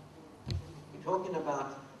 We're talking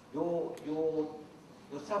about your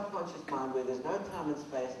subconscious mind, where there's no time and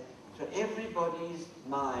space, so everybody's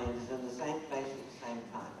mind is in the same place at the same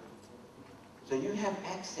time. So you have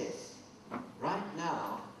access right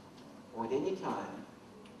now, or at any time,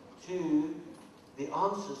 to the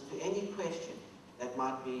answers to any question that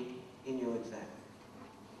might be in your exam.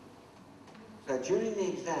 So during the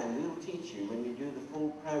exam, we'll teach you, when we do the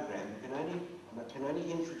full program, I can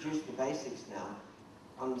only introduce the basics now.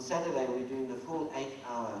 On Saturday, we're doing the full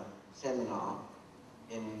 8-hour seminar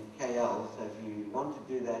in KL, so if you want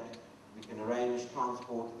to do that, we can arrange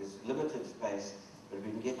transport. There's limited space, but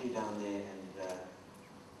we can get you down there and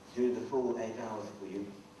do the full 8 hours for you.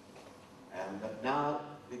 But now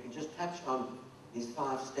we can just touch on these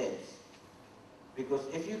 5 steps. Because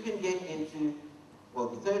if you can get into, well,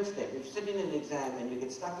 the third step, if you sit in an exam and you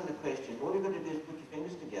get stuck on a question, all you've got to do is put your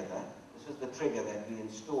fingers together. This is the trigger that we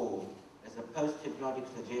install as a post-hypnotic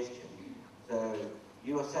suggestion. So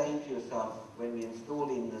you are saying to yourself, when we install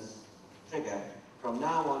in this trigger, from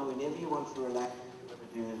now on, whenever you want to relax, all you've got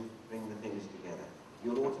to do is bring the fingers together.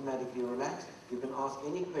 You'll automatically relax. You can ask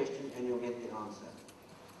any question and you'll get the answer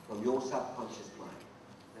from your subconscious mind.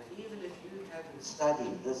 Now, even if you haven't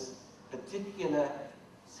studied this particular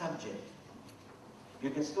subject, you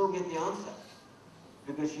can still get the answer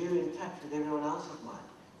because you're in touch with everyone else's mind.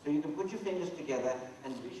 So you can put your fingers together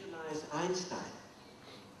and visualize Einstein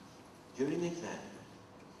during the exam.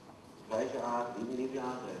 Close your eyes, leave your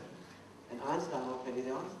eyes open, and Einstein will tell you the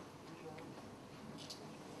answer.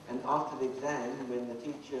 And after the exam, when the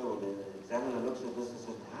teacher or the examiner looks at this and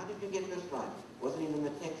says, "How did you get this right? It wasn't even in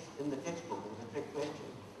the textbook, it was a trick question."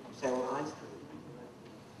 You say, "Well, Einstein."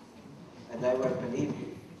 And they won't believe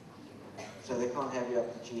you. So they can't have you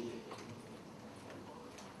up to cheating.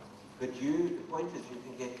 But the point is you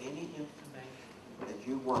can get any information that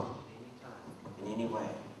you want at any time, in any way,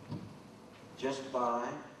 just by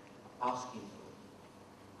asking for it.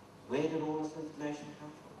 Where did all this information come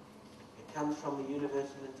from? It comes from the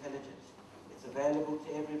universal intelligence. It's available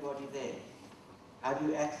to everybody there. How do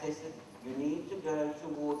you access it? You need to go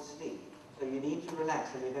towards sleep. So you need to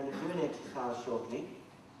relax, and we're going to do an exercise shortly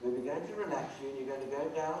where we're going to relax you and you're going to go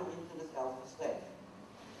down into this alpha state.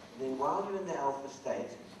 And then while you're in the alpha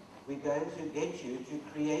state, we're going to get you to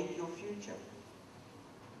create your future.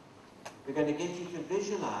 We're going to get you to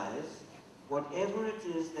visualize whatever it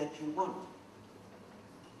is that you want.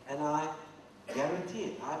 And I guarantee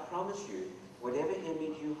it, I promise you, whatever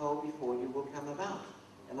image you hold before you will come about.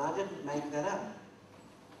 And I didn't make that up.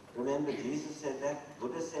 Remember, Jesus said that,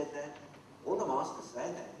 Buddha said that, all the masters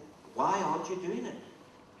say that. Why aren't you doing it?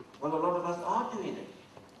 Well, a lot of us are doing it,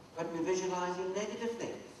 but we're visualizing negative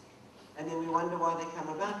things. And then we wonder why they come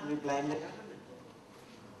about and we blame the government.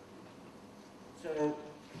 So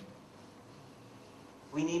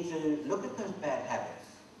we need to look at those bad habits.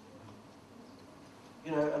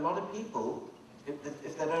 You know, a lot of people,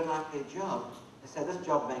 if they don't like their job, they say, "This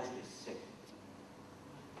job makes me sick."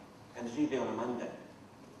 And it's usually on a Monday.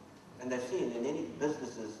 And they've seen in any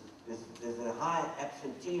businesses, there's a high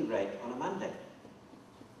absentee rate on a Monday.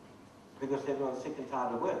 Because everyone's sick and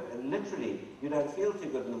tired of work. And literally, you don't feel too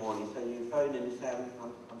good in the morning, so you phone in and say,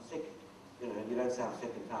 I'm sick. You know, you don't say, "I'm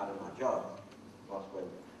sick and tired of my job." The boss won't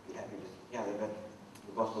be happy to hear that, but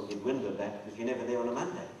the boss will get wind of that because you're never there on a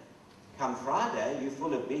Monday. Come Friday, you're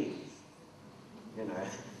full of beans. You know,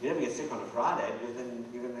 you never get sick on a Friday because then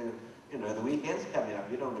you're going to, you know, the weekend's coming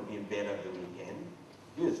up. You don't want to be in bed over the weekend.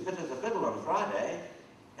 You're as fit as a fiddle on Friday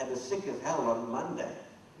and as sick as hell on Monday.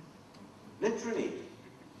 Literally.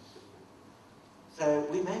 So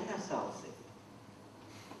we make ourselves sick.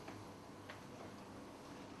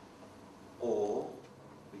 Or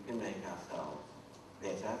we can make ourselves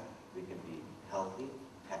better. We can be healthy,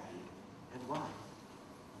 happy, and wise.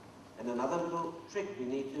 And another little trick we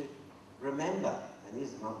need to remember, and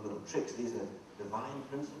these are not little tricks, these are divine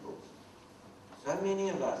principles. So many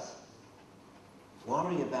of us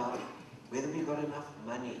worry about whether we've got enough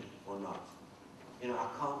money or not. You know, I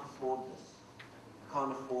can't afford this. I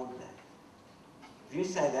can't afford that. If you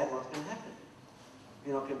say that, what's going to happen?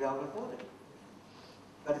 You're not going to be able to afford it.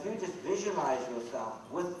 But if you just visualize yourself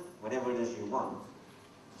with whatever it is you want,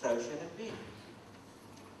 so should it be.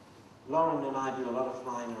 Lauren and I do a lot of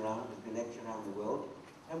flying around as we lecture around the world,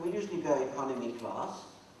 and we usually go economy class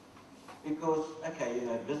because, okay, you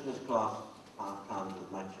know, business class 5 times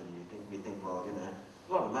as much, and we think, well, you know,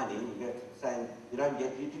 a lot of money. We get saying you don't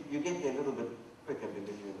get you get there a little bit quicker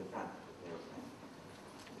because you're in the front of the airplane.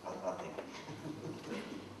 I think.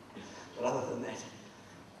 But other than that,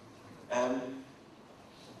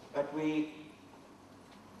 but we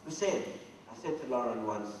said, I said to Lauren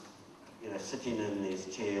once, you know, sitting in these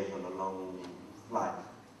chairs on a long flight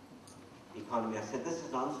economy, I said, this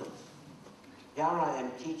is nonsense. Here I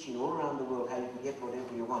am teaching all around the world how you can get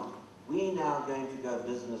whatever you want. We're now going to go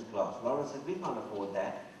business class. Lauren said, we can't afford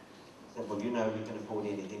that. I said, well, you know we can afford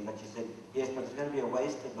anything. But she said, yes, but it's going to be a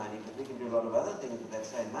waste of money because we can do a lot of other things with that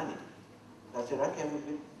same money. So I said, okay,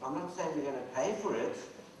 I'm not saying we're going to pay for it.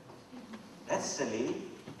 That's silly,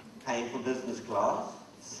 paying for business class,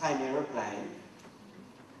 same aeroplane.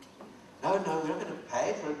 No, we're not going to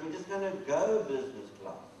pay for it, we're just going to go business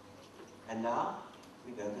class. And now,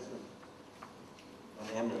 we go business on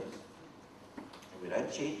Emirates. And we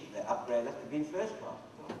don't cheat, they upgrade us to be in first class.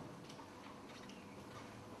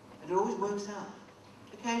 And it always works out.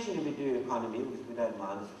 Occasionally we do economy because we don't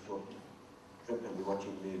mind, it's a short trip and we're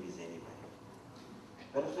watching movies anyway.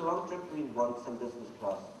 But if it's a long trip, we want some business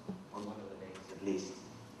class on one of the legs at least.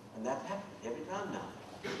 And that happens every time now.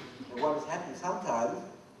 And what has happened sometimes,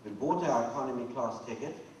 we bought our economy class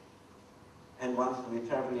ticket, and once we're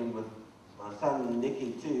traveling with my son and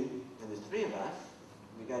Nikki too, and there's 3 of us,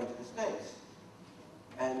 we're going to the States.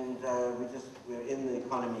 And we're in the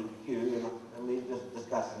economy queue, and we just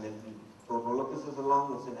discussed, and then we thought, well look, this is it's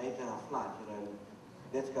an 8-hour flight, you know,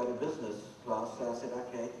 let's go to business class. So I said,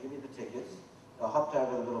 okay, give me the tickets. I hopped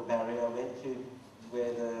over the little barrier, I went to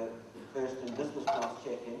where the first and business class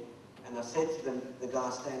check-in, and I said to the guy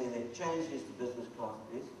standing there, change this to business class,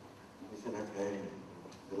 please. He said, okay,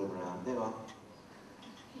 a little around. There on.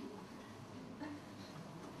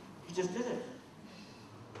 He just did it.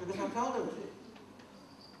 Because I told him to.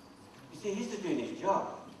 You see, he's just doing his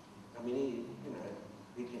job. I mean,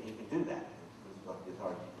 he can do that. He's got the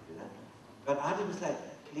authority to do that. But I didn't say,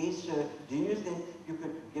 please, sir, do you think you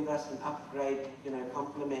could give us an upgrade,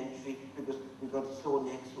 complimentary, because we've got sore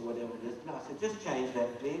necks or whatever it is? No, I said, just change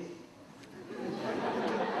that, please.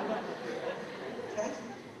 Change it.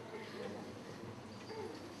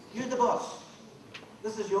 You're the boss.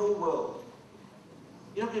 This is your world.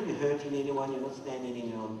 You're not going to be hurting anyone, you're not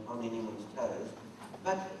standing on anyone's toes,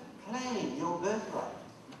 but claim your birthright.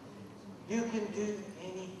 You can do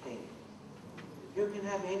anything. You can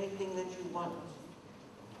have anything that you want.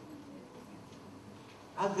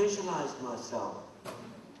 I visualized myself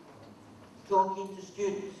talking to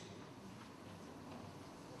students,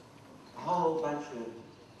 a whole bunch of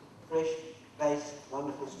fresh-faced,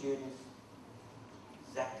 wonderful students,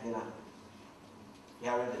 exactly like this.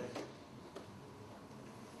 Here it is.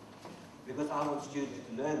 Because I want students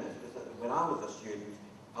to learn this. Because when I was a student,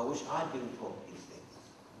 I wish I'd been taught these things.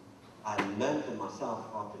 I learned them myself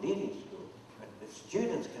after leaving school. But the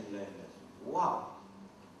students can learn this. Wow.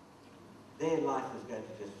 Their life is going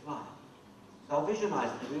to just fly. So I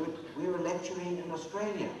visualized it. We were lecturing in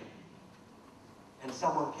Australia. And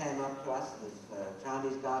someone came up to us, this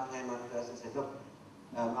Chinese guy came up to us and said, look,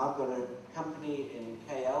 I've got a company in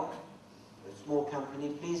KL, a small company,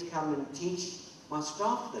 please come and teach my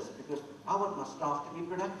staff this, because I want my staff to be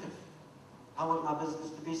productive. I want my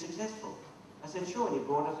business to be successful. I said, sure, and he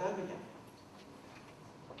brought us over here.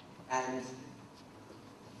 And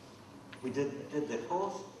we did the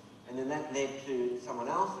course, and then that led to someone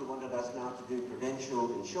else who wanted us now to do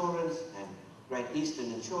Prudential Insurance and Great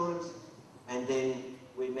Eastern Insurance, and then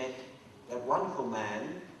we met that wonderful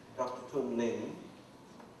man, Dr. Tung Ling,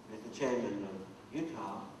 who's the chairman of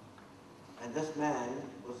Utah, and this man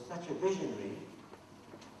was such a visionary,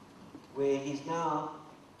 where he's now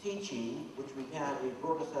teaching, which he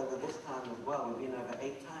brought us over this time as well. We've been over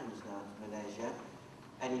 8 times now to Malaysia,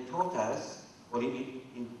 and he taught us, well, he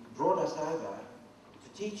brought us over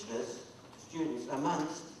to teach this to students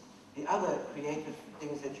amongst the other creative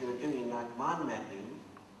things that you're doing, like mind mapping,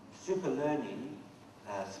 super learning,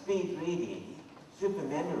 speed reading, super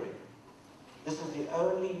memory. This is the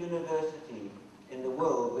only university in the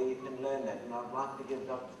world where you can learn that, and I'd like to give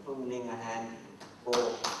Dr. Tung Ling a hand for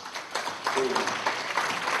doing that.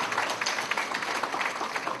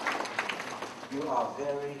 You are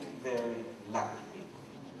very, very lucky people.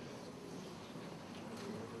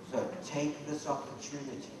 So take this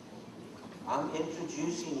opportunity. I'm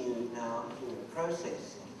introducing you now to a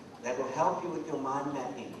process that will help you with your mind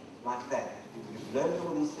mapping, like that. You've learned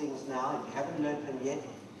all these things now. If you haven't learned them yet,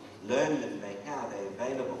 learn them. They're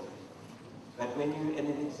available. But when you're in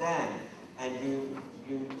an exam and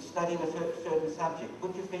you're studying a certain subject,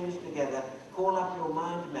 put your fingers together, call up your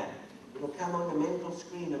mind map. It'll come on the mental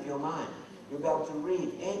screen of your mind. You'll be able to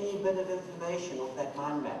read any bit of information off that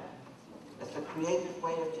mind map. It's a creative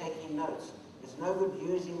way of taking notes. It's no good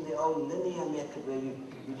using the old linear method where you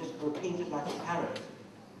just repeat it like a parrot.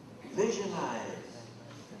 Visualize.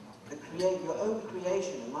 Create your own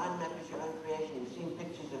creation. A mind map is your own creation. You've seen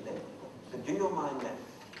pictures of them. So do your mind map.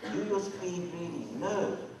 Do your speed reading.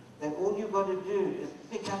 Know that all you've got to do is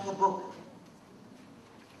pick up a book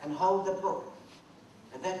and hold the book.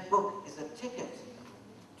 And that book is a ticket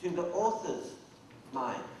to the author's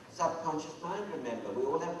mind. subconscious mind, remember. We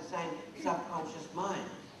all have the same subconscious mind.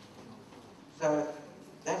 So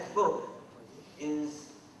that book is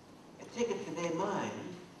a ticket to their mind,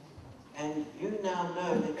 and you now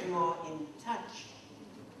know that you are in touch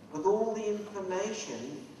with all the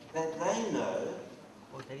information that they know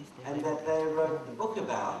and that they wrote the book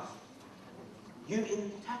about. You're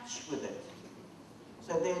in touch with it.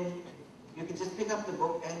 So then you can just pick up the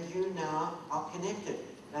book and you now are connected.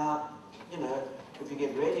 Now, you know, if you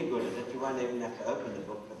get really good at it, you won't even have to open the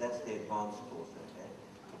book, but that's the advanced course, okay?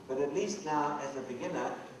 But at least now, as a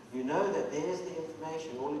beginner, you know that there's the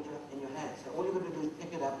information all in your hand. So all you've got to do is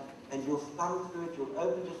pick it up and you'll thumb through it, you'll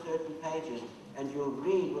open to certain pages and you'll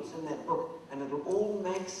read what's in that book and it'll all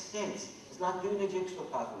make sense. It's like doing a jigsaw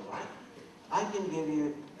puzzle, right? I can give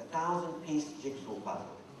you a 1,000-piece jigsaw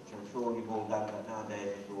puzzle, which I'm sure you've all done, but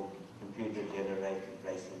nowadays it's all computer-generated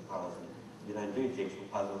racing cars and you don't do jigsaw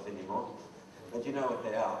puzzles anymore. But you know what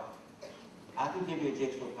they are. I can give you a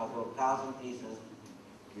jigsaw puzzle, 1,000 pieces.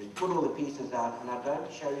 You put all the pieces out, and I don't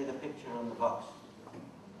show you the picture on the box.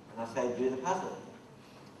 And I say, do the puzzle.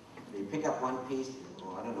 So you pick up one piece,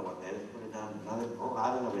 oh, I don't know what that is, put it down, another, oh,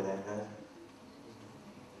 I don't know where that goes.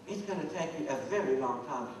 It's going to take you a very long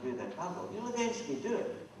time to do that puzzle. You'll eventually do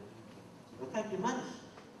it. It'll take you months.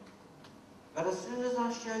 But as soon as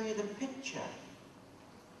I show you the picture,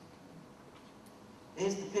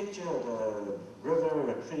 there's the picture of a river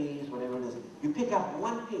or trees, whatever it is. You pick up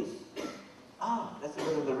one piece. Ah, that's a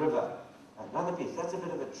bit of the river. Another piece, that's a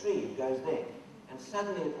bit of a tree, it goes there. And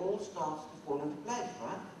suddenly it all starts to fall into place,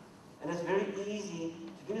 right? And it's very easy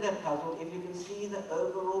to do that puzzle if you can see the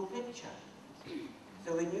overall picture.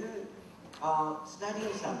 So when you are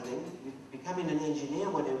studying something, you're becoming an engineer,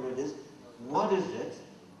 whatever it is, what is it?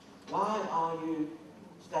 Why are you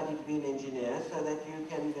studying to be an engineer? So that you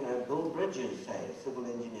can, you know, build bridges, say, a civil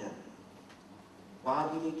engineer. Why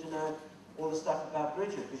do you need to know all the stuff about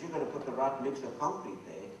bridges? Because you've got to put the right mix of concrete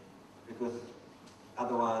there, because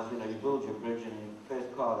otherwise, you know, you build your bridge and the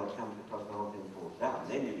first car that comes across the whole thing falls down,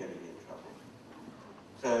 then you're going to be in trouble.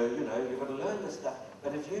 So, you know, you've got to learn this stuff.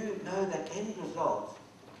 But if you know that end result,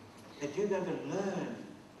 that you're going to learn,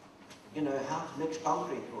 you know, how to mix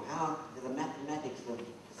concrete, or how the mathematics of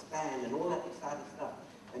span and all that exciting stuff,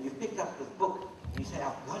 and you've picked up this book, and you say,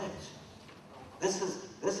 I've got it. This is,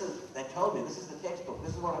 they told me, this is the textbook,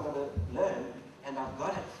 this is what I've got to learn, and I've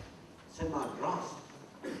got it. It's in my grasp.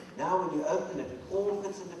 Now when you open it, it all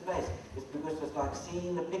fits into place. It's because it's like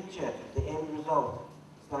seeing the picture, the end result.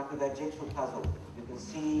 It's like with that jigsaw puzzle. You can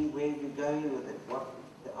see where you're going with it, what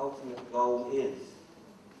the ultimate goal is.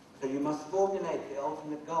 So you must formulate the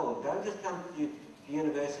ultimate goal. Don't just come to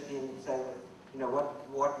university and say, you know,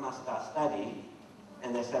 what must I study?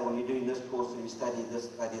 And they say, well, you're doing this course, so you study this,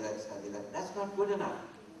 study that, study that. That's not good enough.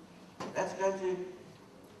 That's going to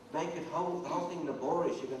make it the whole thing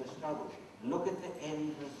laborious. You're going to struggle. Look at the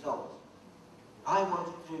end result. I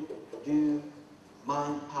wanted to do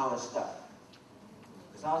mind power stuff,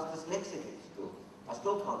 because I was dyslexic in school. I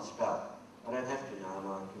still can't spell. I don't have to now.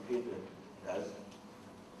 My computer does.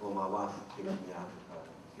 Or my wife figures me out if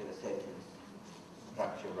I get a sentence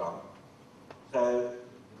structure wrong. So,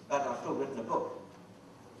 but I've still written a book.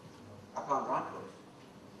 I can't write books.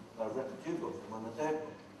 So I've written 2 books. I'm on the 3rd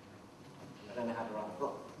book. I don't know how to write a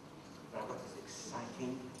book. But I've got this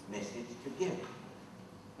exciting message to give.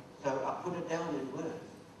 So I put it down in words.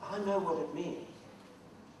 I know what it means.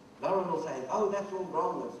 Lauren will say, oh, that's all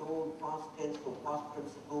wrong. It's all past tense or past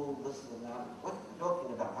principle, this and that. What are you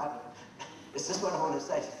talking about? This is what I want to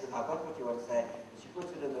say. She said, I got what you want to say. And she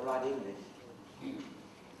puts it in the right English.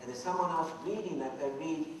 And there's someone else reading that.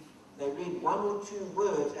 They read 1 or 2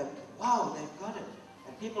 words and, wow, they've got it.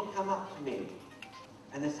 And people come up to me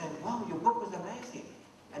and they say, wow, your book was amazing.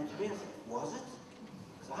 And to me, I said, was it?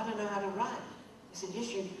 Because I don't know how to write. He said,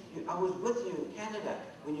 yes, I was with you in Canada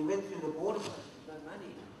when you went through the border with no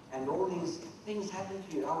money. And all these things happened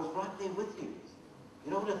to you. I was right there with you.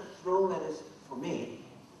 You know what a thrill that is for me?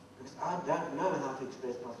 Because I don't know how to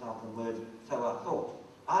express myself in words, so I thought.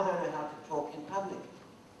 I don't know how to talk in public.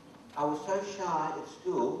 I was so shy at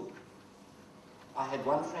school, I had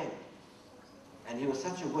one friend. And he was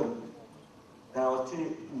such a wimp that I was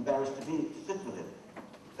too embarrassed to sit with him.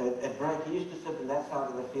 So at break, he used to sit on that side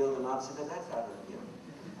of the field and I'd sit at that side of the field.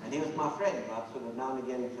 And he was my friend. I'd sort of now and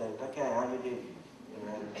again say, okay, how you doing? You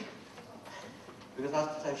know, because I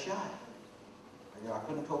was so shy. You know, I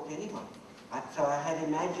couldn't talk to anyone. So I had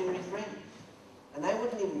imaginary friends. And they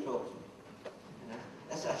wouldn't even talk to me. You know,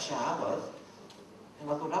 that's how shy I was. And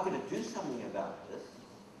I thought, I'm going to do something about this.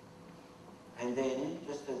 And then,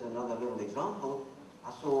 just as another little example,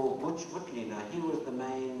 I saw Butch Whitley. Now, he was the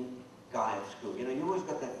main guy at school. You know, you always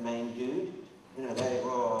got that main dude. You know,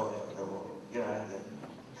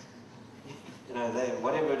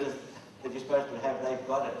 whatever it is that you're supposed to have, they've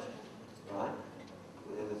got it, right?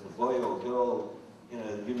 Whether it's a boy or girl, you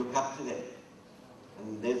know, you look up to them.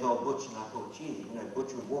 And there's old Butch, and I thought, gee, you know,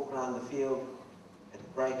 Butch would walk around the field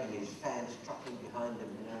at break and his fans trotting behind him,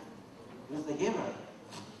 you know. He was the hero.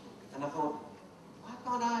 And I thought, why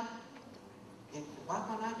can't I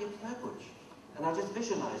get to know Butch? And I just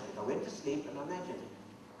visualized it. I went to sleep and I imagined it.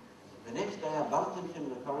 The next day I bumped into him in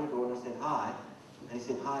the corridor and I said hi, and he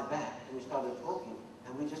said hi back, and we started talking,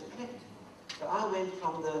 and we just clicked. So I went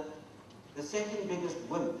from the second biggest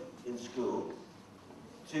wimp in school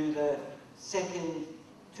to the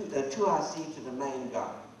UTARCEE to the main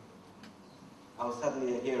guy. I was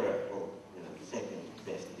suddenly a hero, or you know, the second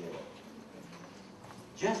best hero.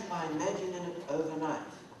 Just by imagining it overnight.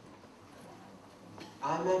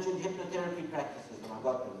 I imagined hypnotherapy practices, and I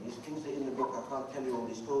got them. These things are in the book. I can't tell you all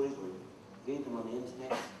these stories, or read them on the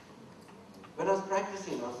internet. When I was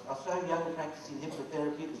practicing, I was so young practicing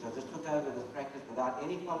hypnotherapy because I just took over this practice without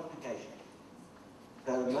any qualification.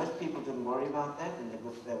 So most people didn't worry about that, and they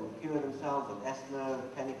would cure themselves of asthma,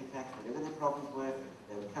 panic attacks, whatever their problems were.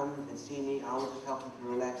 They would come and see me. I would just help them to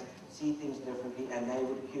relax, see things differently, and they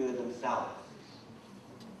would cure themselves.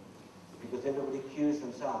 Because everybody cures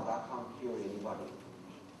themselves. I can't cure anybody.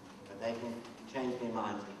 But they can change their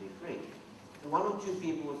minds and be free. And one or two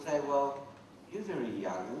people would say, well, you're very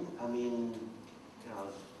young. I mean, you know, I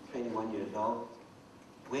was 21 years old.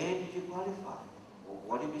 Where did you qualify? Or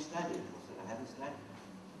what have you studied? I said, I haven't studied.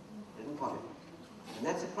 Didn't qualify. And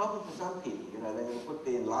that's a problem for some people. You know, they're going to put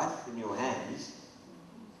their life in your hands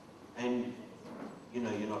and, you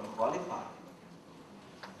know, you're not qualified.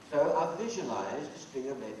 So I visualized a string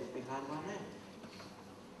of letters behind my name.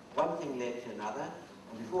 One thing led to another,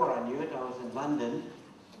 and before I knew it, I was in London.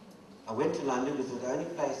 I went to London because it was the only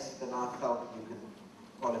place that I felt you could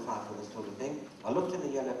qualify for this sort of thing. I looked in the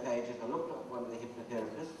yellow pages, I looked at one of the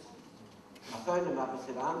hypnotherapists. I phoned him up and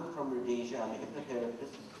said, I'm from Rhodesia, I'm a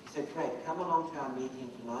hypnotherapist. He said, great, come along to our meeting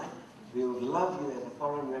tonight. We would love you as a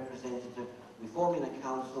foreign representative. We're forming a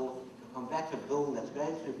council to combat a bill that's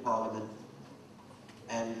going through Parliament.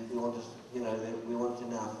 And we want to, you know, we want to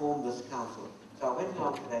now form this council. So I went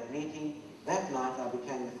along to that meeting. That night I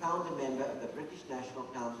became the founder member of the British National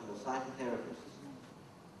Council of Psychotherapists.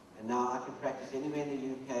 And now I can practice anywhere in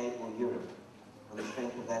the UK or Europe on the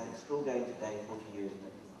strength of that. It's still going today, 40 years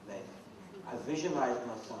later. I visualized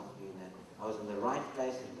myself doing that. I was in the right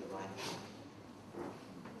place at the right time.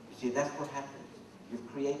 You see, that's what happens.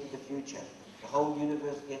 You've created the future. The whole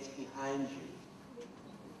universe gets behind you.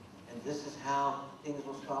 And this is how things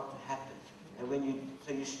will start to happen. And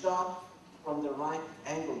so you start from the right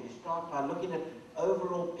angle. You start by looking at the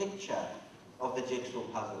overall picture of the jigsaw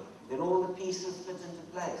puzzle. Then all the pieces fit into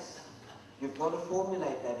place. You've got to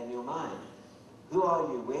formulate that in your mind. Who are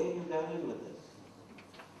you? Where are you going with this?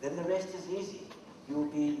 Then the rest is easy. You'll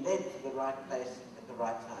be led to the right place at the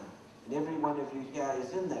right time. And every one of you here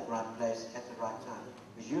is in that right place at the right time.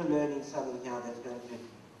 Because you're learning something here that's going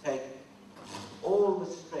to take all the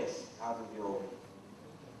stress out of your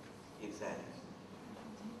exams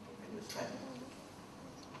and your studies.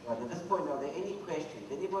 Right, at this point, are there any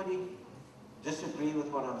questions? Anybody disagree with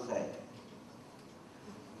what I'm saying?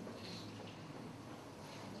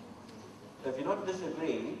 So if you're not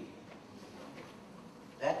disagreeing,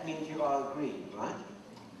 that means you are agreeing, right?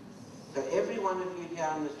 So every one of you here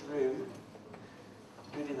in this room,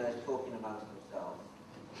 including those talking amongst themselves,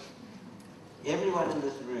 everyone in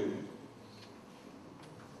this room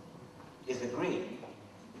is agreeing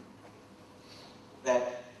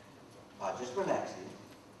that by just relaxing,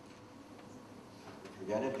 which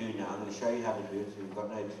we're going to do now, I'm going to show you how to do it, so you've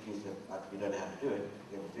got no excuse that you don't know how to do it,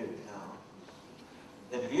 you're going to do it now.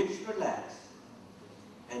 That if you just relax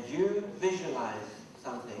and you visualize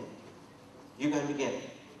something, you're going to get it.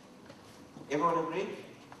 Everyone agree?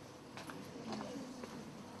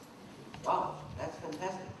 Wow, that's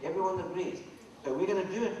fantastic. Everyone agrees. So we're going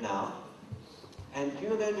to do it now. And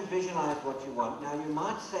you're going to visualize what you want. Now, you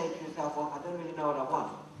might say to yourself, well, I don't really know what I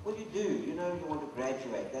want. Well, you do. You know you want to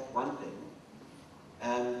graduate. That's one thing.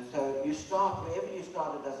 So you start, wherever you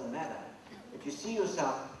start, it doesn't matter. But you see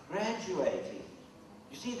yourself graduating.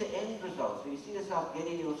 You see the end result. So you see yourself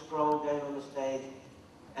getting your scroll, going on the stage,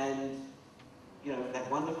 and, you know,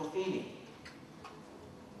 that wonderful feeling.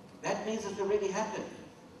 That means it's already happened.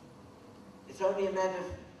 It's only a matter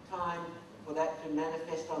of time for that to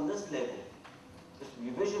manifest on this level.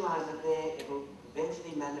 You visualize it there, it will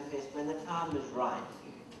eventually manifest when the time is right.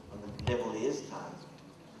 On the level is time,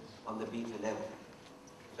 on the beta level.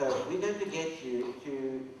 So we're going to get you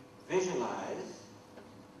to visualize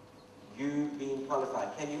you being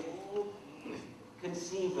qualified? Can you all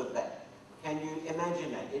conceive of that? Can you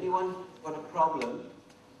imagine that? Anyone got a problem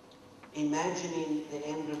imagining the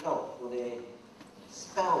end result or the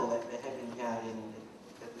spell that they're having here in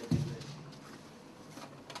the business?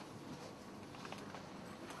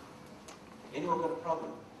 Anyone got a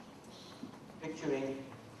problem picturing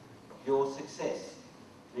your success?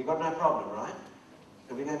 You got no problem, right?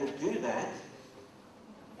 So we're going to do that,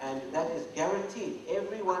 and that is guaranteed.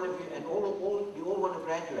 Every one of you, and you all want to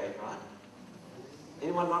graduate, right?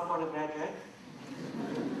 Anyone not want to graduate?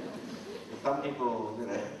 Some people, you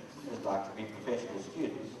know, just like to be professional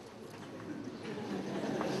students.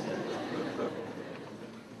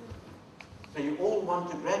 So you all want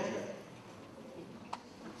to graduate.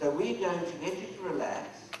 So we're going to get you to relax,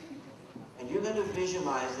 and you're going to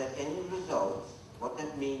visualize that end result, what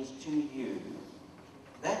that means to you.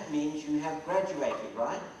 That means you have graduated,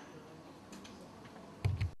 right?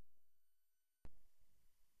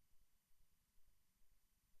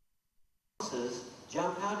 Answers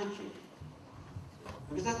jump out at you.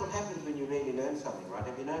 Because that's what happens when you really learn something, right?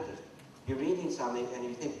 Have you noticed? You're reading something and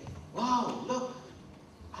you think, wow, look,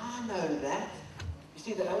 I know that. You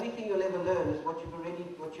see, the only thing you'll ever learn is what you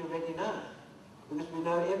already know. Because we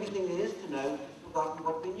know everything there is to know, we've forgotten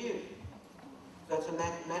what we knew. So it's a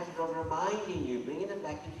matter of reminding you, bringing it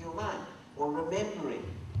back into your mind, or remembering,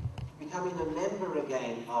 becoming a member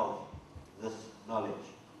again of this knowledge.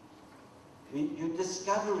 You're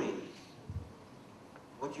discovering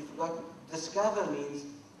what you've forgotten. Discover means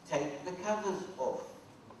take the covers off.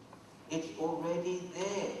 It's already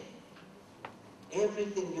there.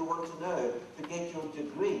 Everything you want to know to get your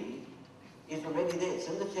degree is already there. It's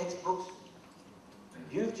in the textbooks.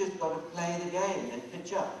 You've just got to play the game and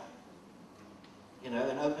pitch up. You know,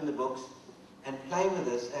 and open the books and play with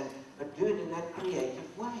this, but do it in that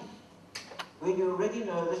creative way. Where you already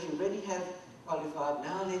know this, you already have qualified,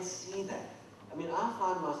 now let's see that. I mean, I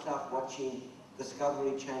find myself watching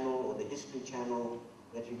Discovery Channel or the History Channel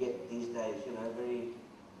that you get these days, you know, very,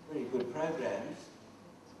 very good programs.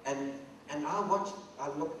 And I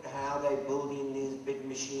look at how they're building these big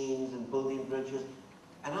machines and building bridges,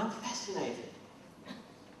 and I'm fascinated.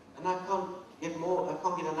 And I can't get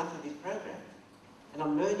enough of these programs. And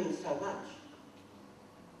I'm learning so much.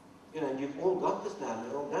 You know, and you've all got this now.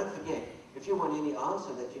 Don't forget, if you want any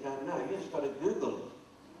answer that you don't know, you just got to Google it.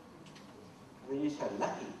 I mean, you're so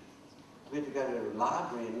lucky. We had to go to a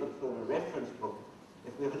library and look for a reference book.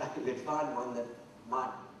 If we were lucky, we'd find one that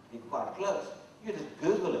might be quite close. You just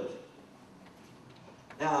Google it.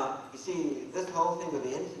 Now, you see, this whole thing with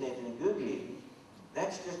the internet and Googling,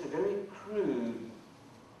 that's just a very crude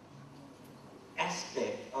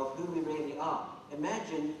aspect of who we really are.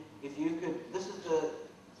 Imagine if you could, this is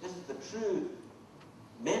the true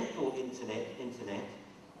mental internet.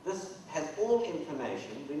 This has all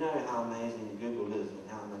information. We know how amazing Google is and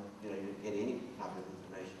how much, you know, you can get any type of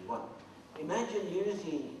information you want. Imagine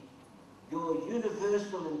using your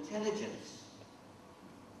universal intelligence.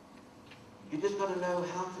 You just got to know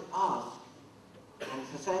how to ask. And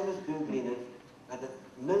it's the same as Googling it, but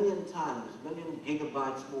 1,000,000 times, 1,000,000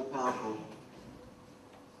 gigabytes more powerful.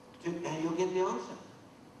 And you'll get the answer.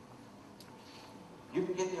 You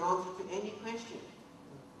can get the answer to any question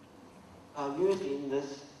using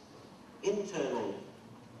this internal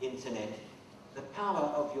internet, the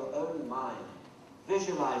power of your own mind.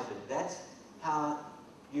 Visualize it. That's how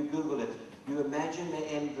you Google it. You imagine the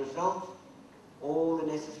end result, all the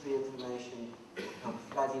necessary information comes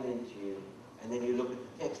flooding into you, and then you look at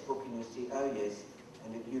the textbook and you see, oh yes,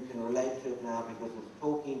 and if you can relate to it now because it's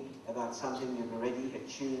talking about something you've already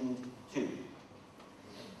attuned to.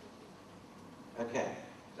 Okay,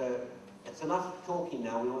 so it's enough talking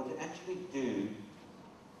now. We want to actually do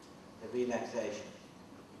the relaxation.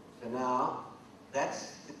 So now,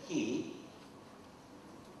 that's the key.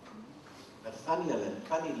 But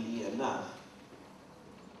funnily enough,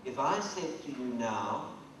 if I said to you now,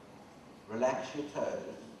 relax your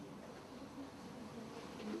toes,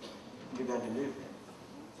 you're going to move them.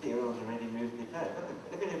 See, everyone's already moved their toes.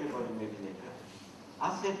 Look at everybody moving their toes.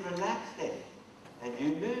 I said, relax them, and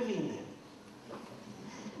you're moving them.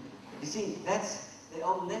 You see, that's the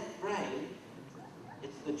old left brain.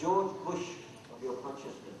 It's the George Bush of your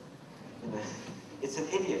consciousness. You know, it's an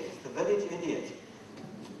idiot. It's the village idiot.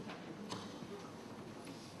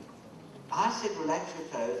 I said, relax your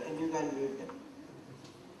toes, and you're going to move them.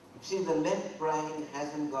 See, the left brain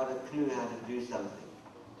hasn't got a clue how to do something.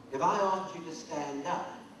 If I asked you to stand up,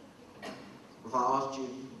 if I asked you,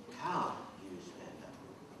 how do you stand up?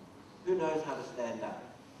 Who knows how to stand up?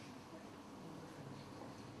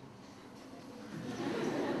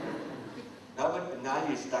 But now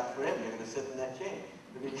you're stuck forever. You're going to sit in that chair.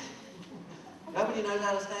 Nobody knows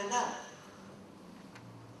how to stand up.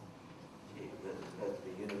 Gee, this is supposed to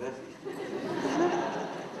be university.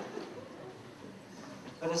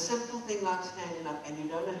 But a simple thing like standing up, and you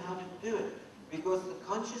don't know how to do it, because the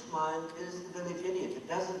conscious mind is the village idiot. It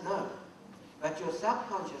doesn't know. But your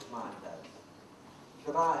subconscious mind does.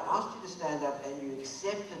 So if I asked you to stand up and you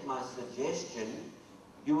accepted my suggestion,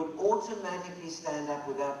 you would automatically stand up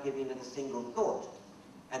without giving it a single thought.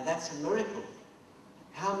 And that's a miracle.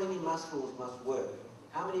 How many muscles must work?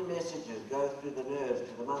 How many messages go through the nerves,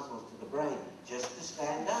 to the muscles, to the brain, just to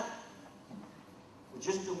stand up? Or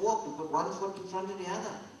just to walk and put one foot in front of the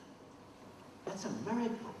other? That's a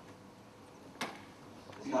miracle.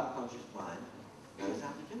 The subconscious mind knows how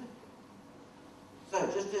to do it. So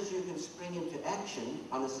just as you can spring into action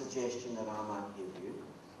on a suggestion that I might give you,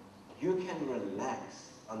 you can relax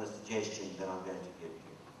on the suggestion that I'm going to give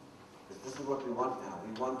you. Because this is what we want now.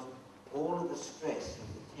 We want all of the stress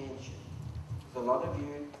and the tension. So a lot of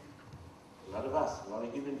you, a lot of us, a lot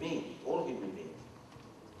of human beings, all human beings,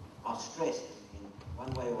 are stressed in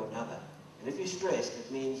one way or another. And if you're stressed, it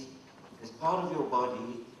means there's part of your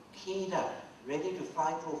body keyed up, ready to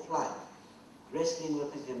fight or flight, wrestling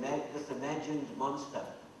with this imagined monster.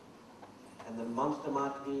 And the monster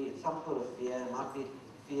might be some sort of fear. It might be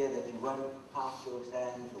fear that you won't pass your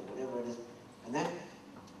exams or whatever it is. And that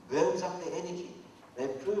burns up the energy.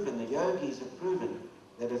 They've proven, the yogis have proven,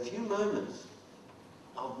 that a few moments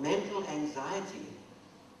of mental anxiety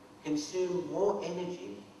consume more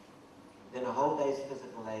energy than a whole day's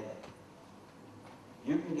physical labor.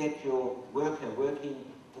 You can get your worker working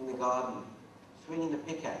in the garden, swinging the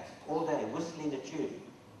pickaxe all day, whistling a tune.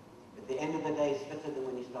 At the end of the day, he's fitter than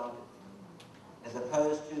when he started. As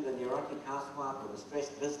opposed to the neurotic housewife or the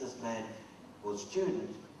stressed businessman or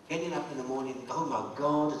student getting up in the morning and oh my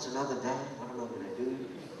God, it's another day, what am I going to do?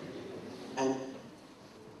 And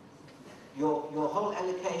your whole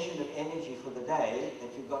allocation of energy for the day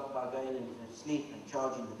that you got by going into sleep and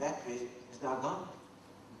charging the batteries is now gone.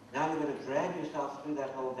 Now you're going to drag yourself through that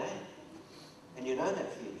whole day. And you know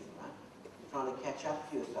that feeling, right? You're trying to catch up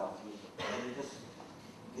to yourself. And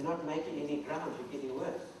you're not making any ground, you're getting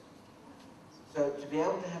worse. So to be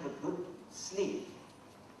able to have a good sleep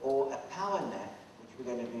or a power nap, which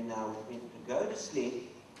we're going to do now, which means to go to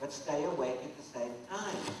sleep but stay awake at the same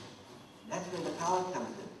time. That's where the power comes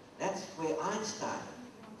in. That's where Einstein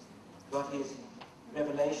got his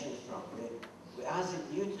revelations from, where Isaac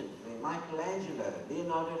Newton, where Michelangelo,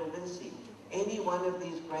 Leonardo da Vinci, any one of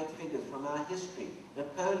these great figures from our history,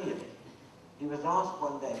 Napoleon, he was asked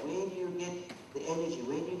one day, where do you get the energy,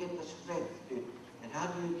 where do you get the strength to, and how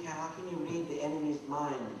can you read the enemy's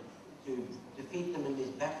mind to defeat them in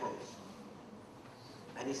these battles?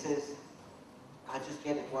 And he says, I just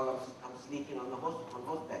get it while I'm sleeping on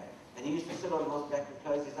horseback. And he used to sit on horseback and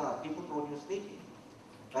close his eyes. People thought he was sleeping.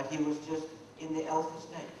 But he was just in the alpha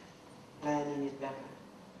state, planning his battle.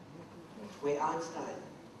 Where Einstein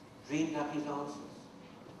dreamed up his answers.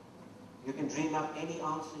 You can dream up any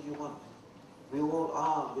answer you want. We all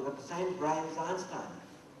are. We've got the same brain as Einstein.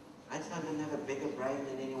 Einstein didn't have a bigger brain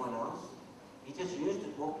than anyone else. He just used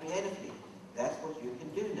it more creatively. That's what you can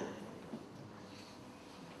do now.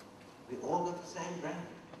 We all got the same brain.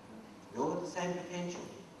 We all got the same potential.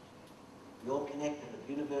 We're all connected with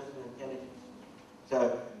universal intelligence.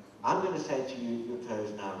 So I'm going to say to you, your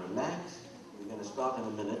toes now relax. We're going to start in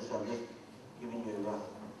a minute, so I'm just giving you a rough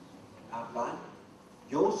outline.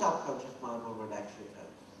 Your subconscious mind will relax your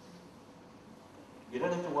toes. You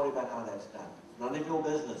don't have to worry about how that's done. It's none of your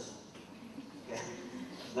business. Okay?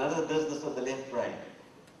 It's none of the business of the left brain.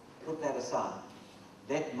 Put that aside.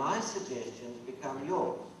 Let my suggestions become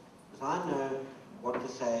yours. Because I know what to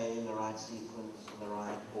say in the right sequence, in the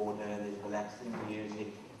right order. There's relaxing music.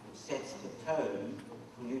 It sets the tone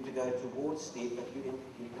for you to go towards sleep, but you're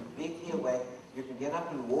completely awake. You can get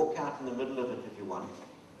up and walk out in the middle of it if you want.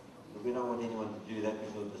 But we don't want anyone to do that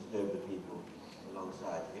because it'll disturb the people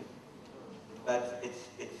alongside you. But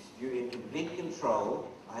you're in complete control.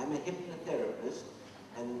 I am a hypnotherapist,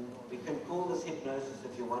 and we can call this hypnosis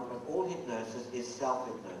if you want, but all hypnosis is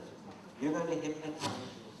self-hypnosis. You're going to hypnotize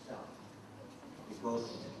yourself,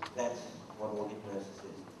 because that's what all hypnosis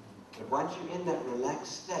is. But once you're in that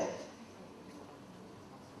relaxed state,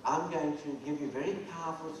 I'm going to give you very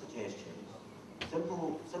powerful suggestions,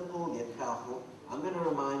 simple yet powerful. I'm going to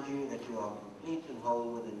remind you that you are complete and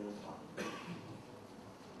whole within yourself.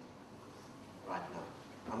 Right now.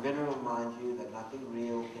 I'm going to remind you that nothing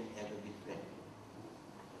real can ever be threatened.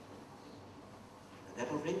 And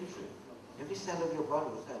that will ring true. Every cell of your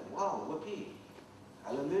body will say, wow, whoopee,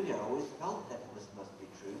 hallelujah, I always felt that this must be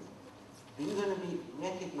true. You're going to be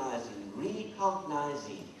recognizing,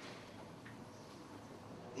 recognizing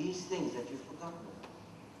these things that you've forgotten about.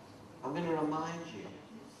 I'm going to remind you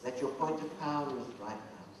that your point of power is right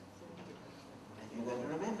now. And you're going to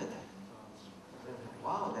remember that.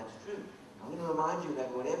 Wow, that's true. I'm going to remind you that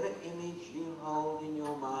whatever image you hold in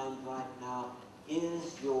your mind right now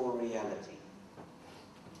is your reality.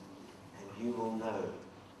 And you will know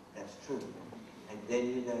that's true. And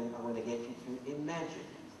then I'm going to get you to imagine,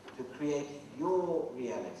 to create your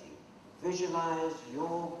reality. Visualize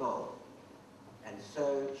your goal. And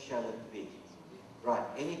so shall it be. Right,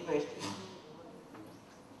 any questions?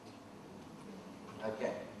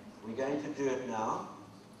 Okay, we're going to do it now.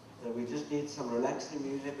 So we just need some relaxing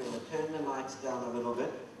music. We're going to turn the lights down a little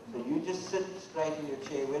bit. So you just sit straight in your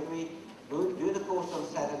chair. When we do the course on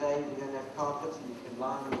Saturday, we're going to have carpets and you can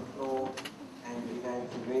lie on the floor and we're going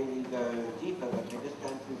to really go deeper, but we're just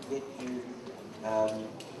going to get you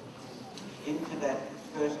into that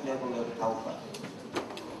first level of alpha.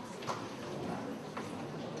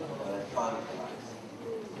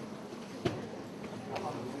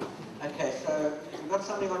 Okay, so if you've got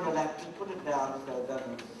something on your lap, just put it down so it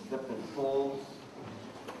doesn't slip and fall.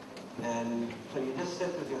 And so you just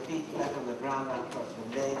sit with your feet flat on the ground, across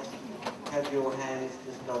your legs, have your hands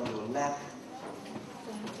just on your lap.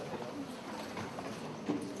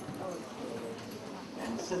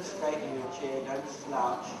 And sit straight in your chair, don't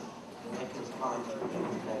slouch, the neck is fine to be in a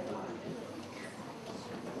straight line.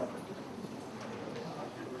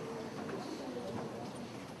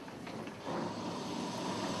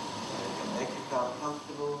 Make yourself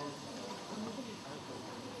comfortable.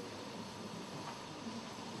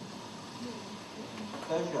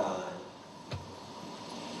 Close your eyes.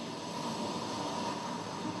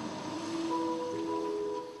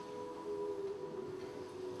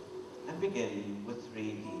 And begin with 3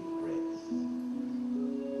 deep breaths.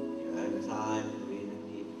 Your own time, breathing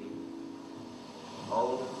deeply.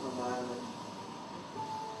 Hold it for a moment.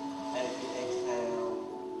 As you exhale,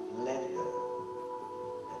 let go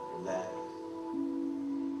and relax.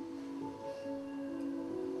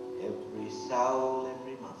 Every cell,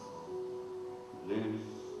 every muscle,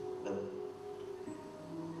 loose, limp.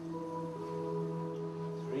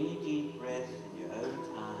 3 deep breaths in your own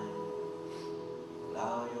time.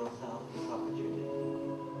 Allow yourself this opportunity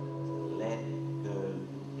to let go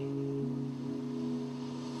completely.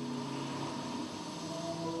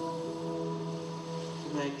 To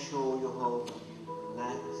make sure your whole body is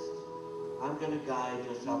relaxed, I'm going to guide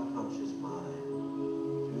your subconscious mind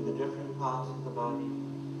through the different parts of the body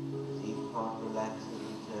as each part relaxes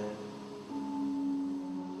in turn.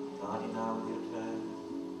 Starting now with your toes.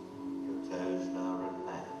 Your toes now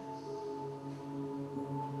relax.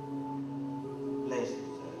 Place the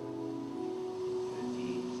toes to a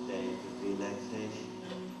deep state of relaxation.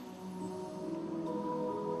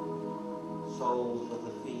 Soles of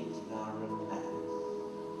the feet now relax.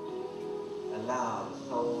 Allow the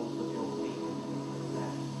soles of your feet to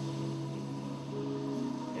relax.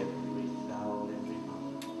 Every cell, every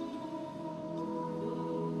muscle.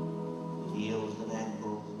 Heels and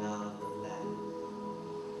ankles now relax.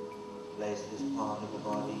 Place this part of the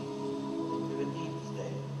body into a deep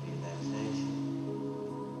state of relaxation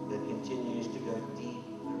that continues to go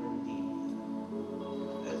deeper and deeper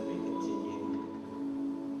as we continue.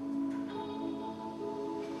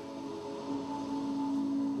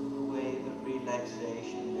 The wave of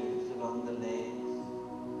relaxation moves along the legs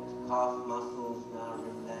as calf muscles now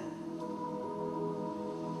relax.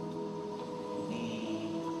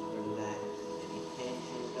 Knees relax, any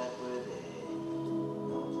tensions that were there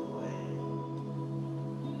melt away.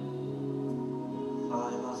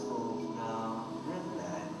 Thigh muscles now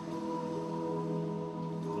relax.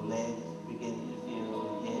 Your legs begin to feel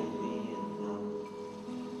heavy and numb,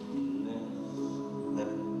 loose,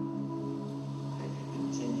 limp, and you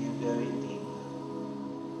continue going deeper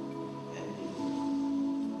and deeper.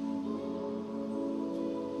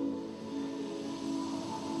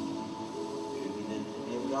 Moving into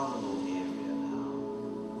the abdominal area now.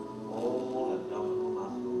 All abdominal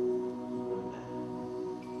muscles relax.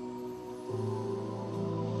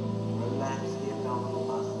 Relax the abdominal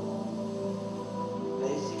muscles,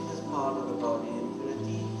 placing this part of the body into a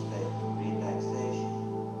deep state of relaxation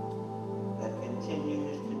that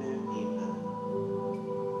continues to move deeper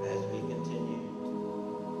as we continue.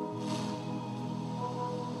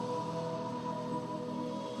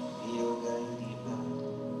 Feel going deeper.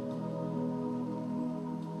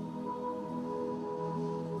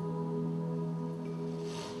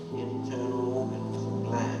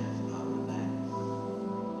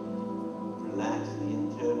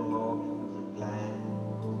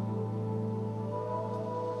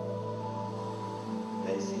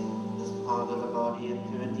 part of the body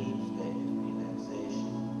into a deep state of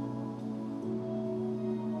relaxation.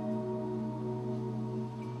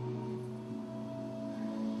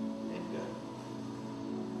 Let go.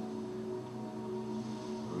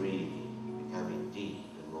 Breathing, becoming deep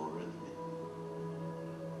and more rhythmic.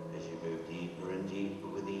 As you move deeper and deeper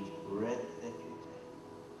with each breath that you take.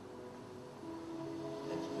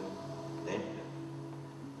 That's good. Let go.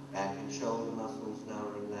 Back and shoulder muscles now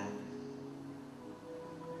relax.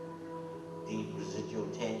 Deep residual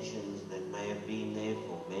tensions that may have been there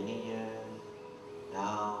for many years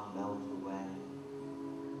now melt away.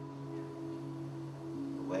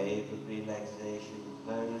 The wave of relaxation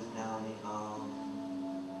flows down the arm,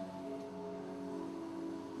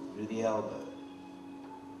 through the elbow,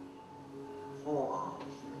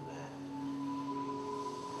 forearms relax,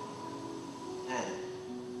 hands,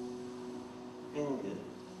 fingers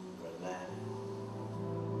relax,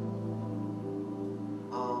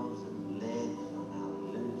 arms and legs are now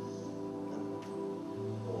loose,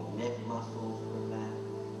 all neck muscles relax,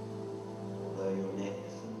 although your neck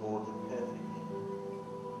is supported perfectly,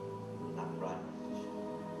 upright position.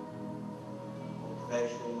 All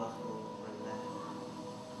facial muscles relax,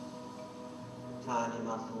 tiny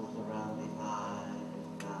muscles around the eyes,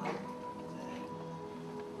 mouth, relax.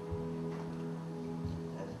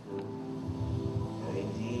 That's good. Going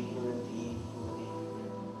deeper and deeper with each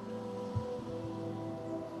breath.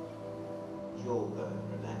 Jawbone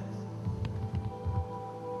relaxes.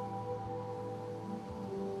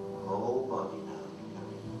 The whole body now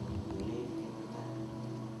becoming completely relaxed.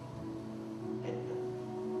 Head down.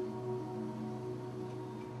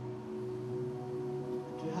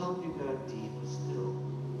 And to help you go deeper still,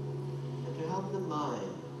 and to help the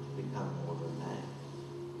mind to become more relaxed,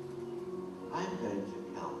 I'm going to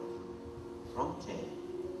count from 10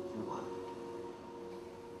 to 1.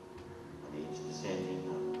 On each descending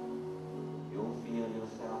number, you'll feel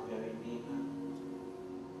yourself going deeper.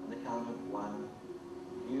 On the count of 1,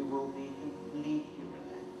 you will be completely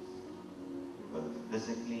relaxed, both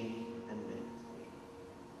physically and mentally.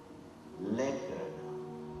 Let go now.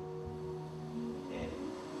 10,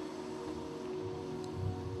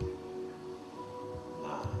 9,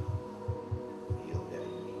 feel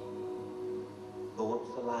very deep.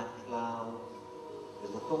 Thoughts are like clouds. As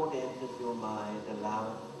the thought enters your mind, allow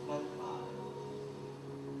it to float by.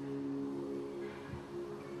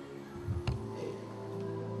 8,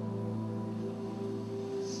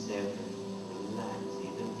 7, relax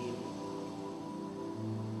even deeper.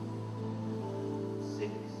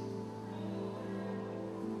 6,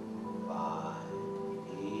 5,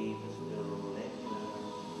 deep still, let go.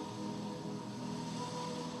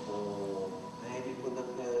 4, maybe for the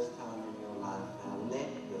first time in your life now,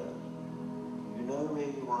 let go. You know where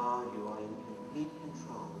you are in complete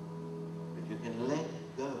control, but you can let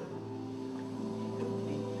go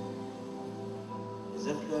completely. As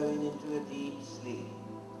if going into a deep sleep,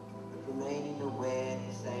 but remaining aware at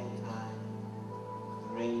the same time.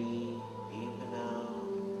 3, deeper now,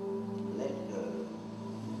 let go.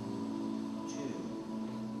 2,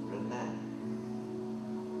 relax.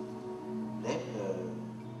 Let go.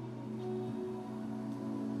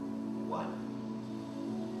 1,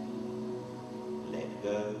 let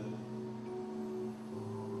go.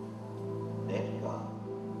 Let go.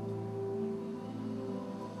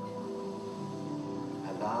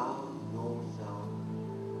 Allow yourself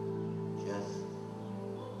just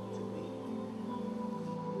to be.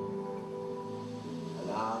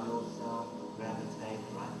 Allow yourself to gravitate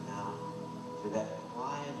right now to that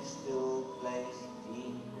quiet, still place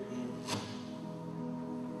deep within you,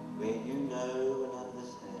 where you know and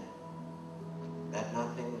understand that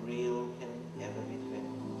nothing real can ever be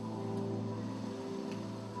threatened.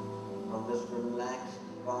 From this relaxed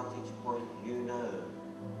vantage point, you know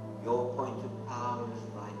your point of power is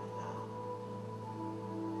right now.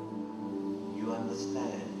 You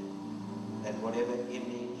understand that whatever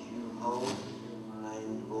image you hold in your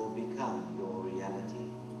mind will become your reality.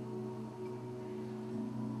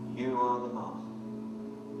 You are the master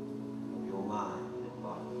of your mind and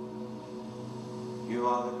body. You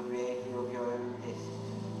are the creator of your own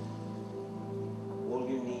destiny. All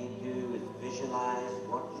you need to do is visualize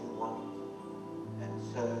what you want, and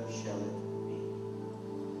so shall it be.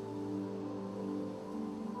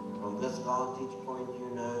 From this vantage point, you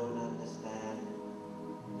know and understand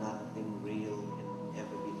nothing real can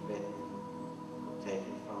ever be threatened or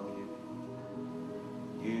taken from you.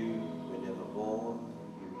 You were never born,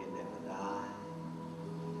 you can never die.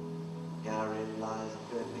 Herein lies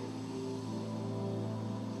perfect peace.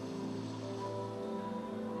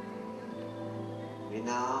 We're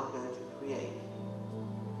now going to create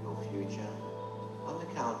your future On the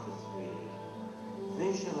count of 3,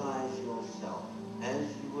 visualize yourself as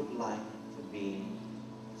you would like to be.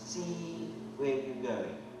 See where you're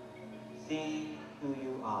going. See who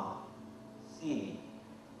you are. See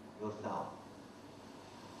yourself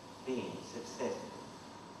being successful,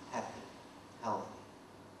 happy, healthy.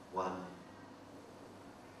 1,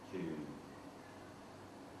 2,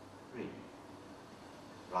 3.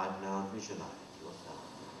 Right now, visualize yourself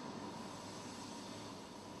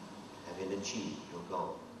having achieved your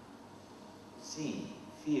goal. See,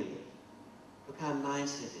 feel it. Look how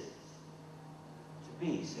nice it is to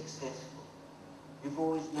be successful. You've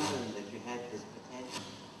always known that you had this potential.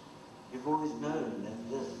 You've always known that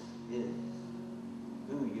this is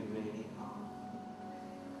who you really are.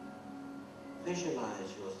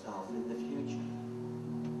 Visualize yourself in the future,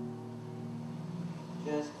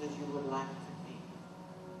 just as you would like to be.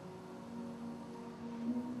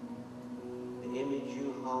 The image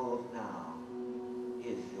you hold now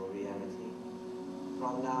is your reality.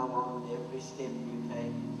 From now on, every step you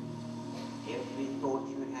take, every thought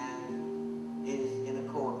you have is in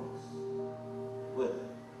accordance with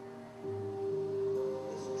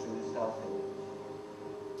this true self-image.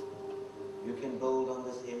 You can build on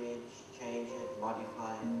this image, change it,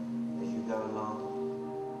 modify it as you go along.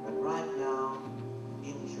 But right now,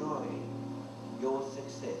 enjoy your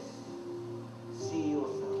success. See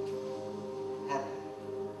yourself happy,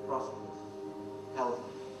 prosperous,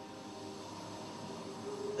 healthy.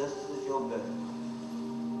 This is your birthright.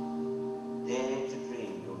 Dare to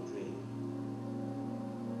dream your dream.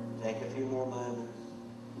 Take a few more moments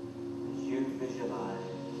as you visualize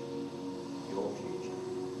your future.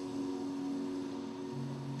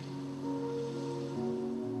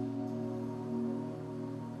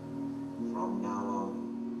 From now on,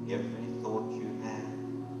 every thought you have,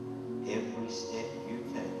 every step you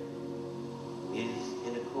take is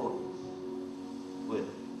in accordance with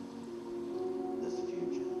this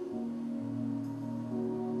future.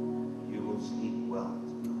 You will sleep well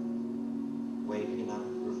tonight, waking up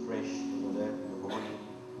refreshed and alert in the morning,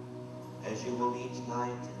 as you will each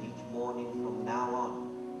night and each morning from now on,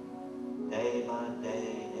 day by day,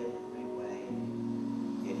 in every way,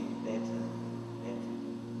 getting better,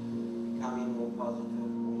 becoming more positive,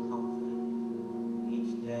 more confident,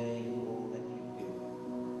 each day in all that you do.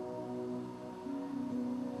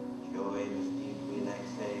 Enjoy this deep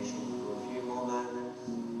relaxation for a few more moments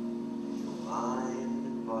as your mind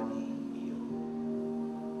and body heal,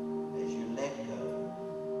 as you let go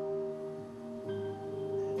and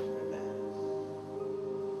relax.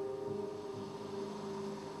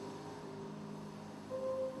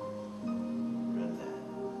 Relax.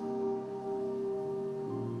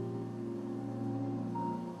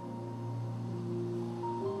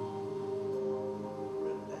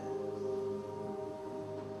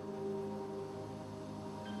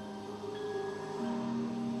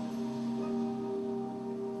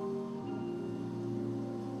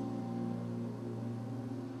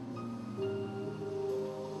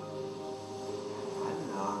 And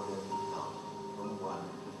now let me count from 1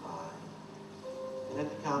 to 5. And at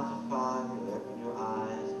the count of 5, you'll open your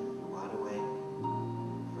eyes and be wide awake,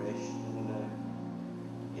 fresh and alert,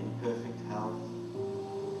 in perfect health,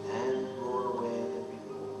 and more aware than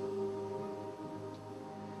before.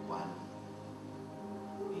 1.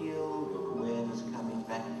 Feel your awareness coming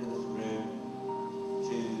back to this room.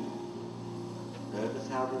 2. Notice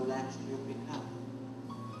how relaxed you've become.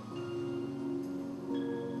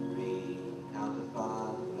 3. Count of 5,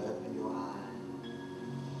 you'll open your eyes.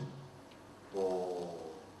 4.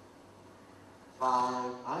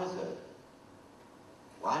 5. Eyes open.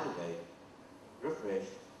 Wide awake,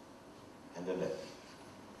 refreshed, and alert.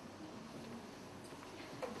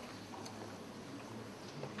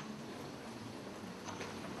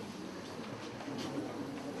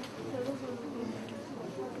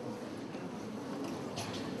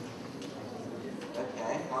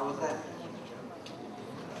 Okay, how was that?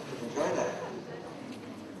 Enjoy that.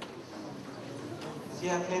 See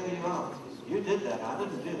how clever you are. You did that, I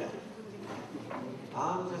didn't do that.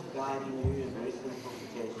 I'm just guiding you in very simple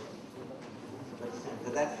suggestions. But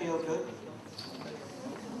did that feel good?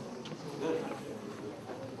 Good.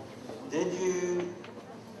 Did you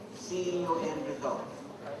see your end result?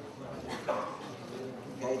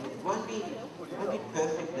 Okay, it won't be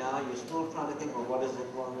perfect now. You're still trying to think, well, what is it?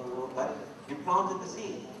 But you planted the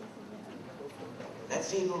seed. That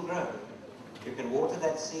seed will grow. You can water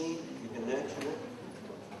that seed, you can nurture it,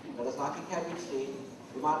 but it's like a cabbage seed.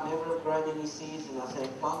 You might never have grown any seeds, and I say,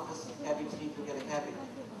 plant this cabbage seed, you'll get a cabbage.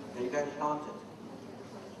 So you go and plant it.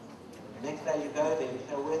 The next day you go there and you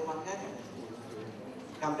say, where's my cabbage?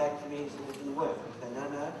 Come back to me and say, it didn't work. I say,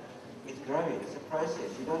 no, It's growing. It's a process.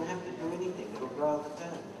 You don't have to do anything. It'll grow on its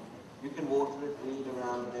own. You can water it, weed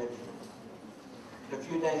around, nurture it. So a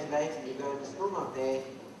few days later, you go, it's still not there.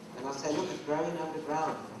 And I say, look, it's growing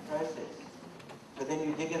underground. It's a process. So then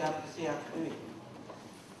you dig it up to see how it's doing.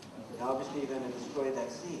 Now, obviously, you're going to destroy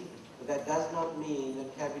that seed. But that does not mean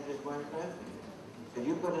that cabbages won't grow. So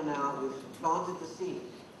you've got to now, you've planted the seed.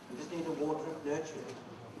 You just need to water it, nurture it.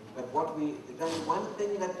 But there's only one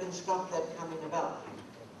thing that can stop that coming about.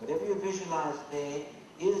 Whatever you visualize there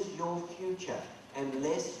is your future,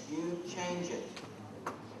 unless you change it.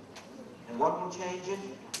 And what will change it?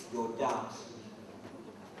 Your doubts.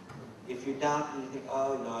 If you doubt and you think,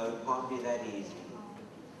 oh no, it can't be that easy.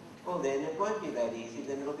 Well then, it won't be that easy,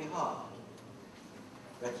 then it'll be hard.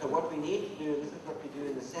 But so what we need to do, this is what we do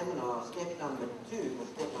in the seminar, step number 2, or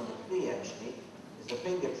step number 3 actually, is the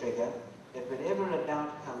finger trigger, that whenever a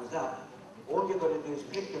doubt comes up, all you've got to do is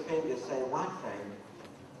click your finger, say white frame,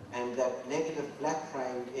 and that negative black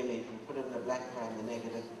frame image, you put it in the black frame, the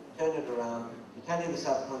negative, turn it around, you're telling the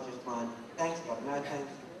subconscious mind, thanks but no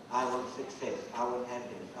thanks, I want success, I want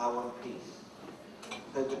happiness, I want peace.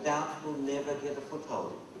 So the doubt will never get a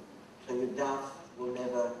foothold. So your doubts will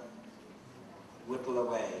never whittle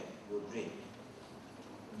away your dream.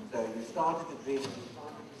 So you started to dream,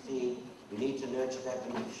 see, you need to nurture that,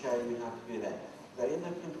 we need to show you how to do that. So in the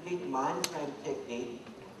complete mind frame technique,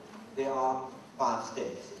 there are 5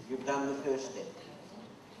 steps. You've done the first step.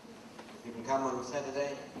 You can come on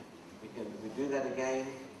Saturday, we do that again,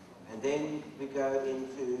 and then we go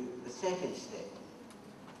into the second step.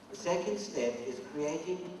 The second step is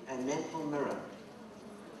creating a mental mirror.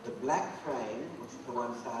 The black frame, which is the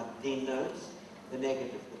one side, denotes the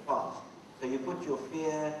negative, the past. So you put your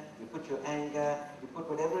fear, you put your anger, you put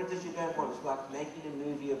whatever it is you don't want. It's like making a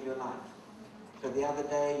movie of your life. So the other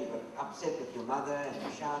day you got upset with your mother and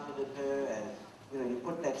you shouted at her and you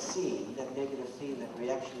put that scene, that negative scene, that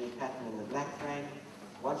reactionary pattern in the black frame.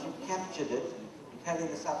 Once you've captured it, you're telling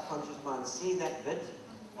the subconscious mind, see that bit,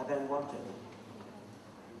 I don't want it.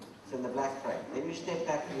 It's in the black frame. Then you step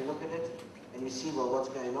back and you look at it and you see, well, what's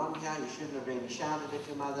going on here? You shouldn't have really shouted at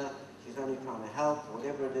your mother. She's only trying to help, or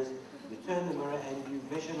whatever it is. You turn the mirror and you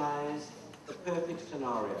visualize the perfect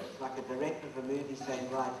scenario. It's like a director of a movie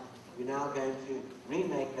saying, right, you're now going to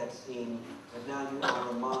remake that scene, but now you are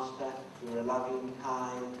a master, you're a loving,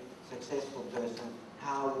 kind, successful person.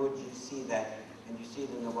 How would you see that? And you see it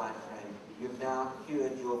in the white frame. You've now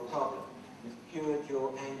cured your problem. You've cured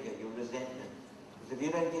your anger, your resentment. Because if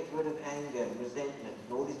you don't get rid of anger and resentment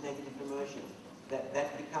and all these negative emotions,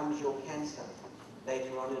 that becomes your cancer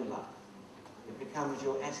later on in life. It becomes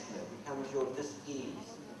your asthma, it becomes your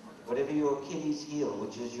dis-ease. Whatever your Achilles heel,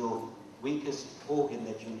 which is your weakest organ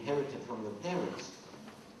that you inherited from your parents,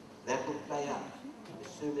 that will play out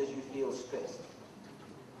as soon as you feel stressed.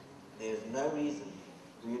 There's no reason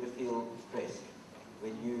for you to feel stressed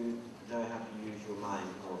when you know how to use your mind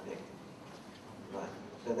more effectively. Right.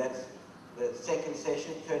 So that's the second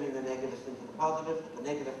session, turning the negatives into the positive. If the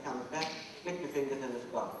negative comes back, click your fingers and it's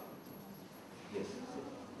gone. Yes.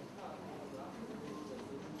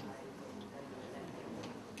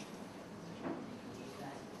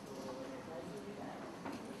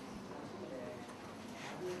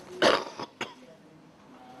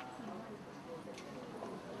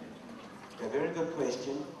 A very good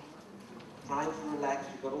question. Trying to relax.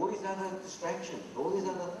 You've got all these other distractions, all these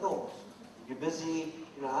other thoughts. You're busy,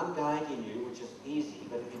 I'm guiding you, which is easy,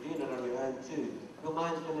 but if you're doing it on your own too, your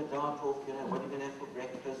mind's going to dart off, what are you going to have for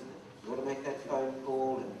breakfast? You want to make that phone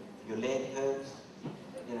call, and your leg hurts,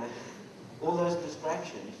 all those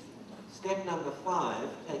distractions. Step number 5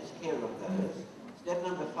 takes care of those. Step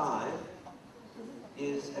number 5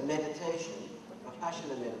 is a meditation, a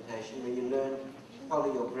Vipassana meditation, where you learn to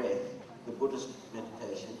follow your breath, the Buddhist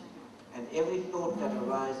meditation, and every thought that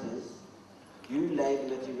arises, you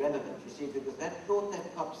label it irrelevant. You see, because that thought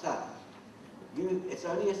that pops up, it's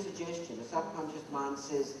only a suggestion. The subconscious mind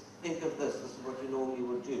says, think of this is what you normally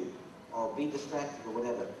would do, or be distracted, or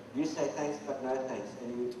whatever. You say thanks but no thanks,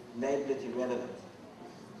 and you label it irrelevant.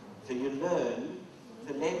 So you learn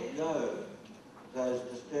to let go those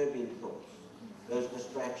disturbing thoughts, those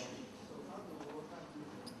distractions.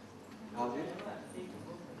 Andrew?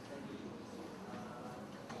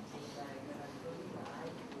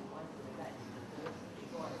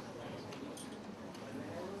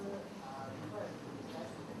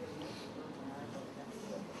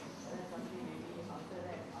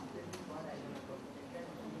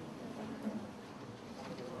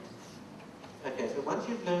 Okay, so once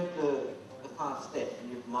you've learned the 5 steps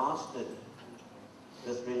and you've mastered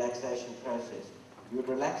this relaxation process, you would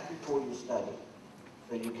relax before you study.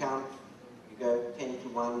 So you count, you go 10 to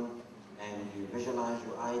 1, and you visualize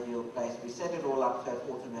your ideal place. We set it all up so it's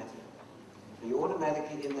automatic. So you're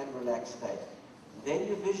automatically in that relaxed state. Then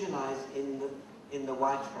you visualize in the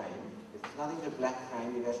white frame. If it's not in the black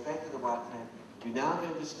frame, you go straight to the white frame. You're now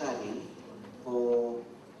going to study for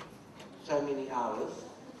so many hours.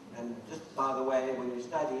 And just by the way, when you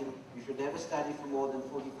study, you should never study for more than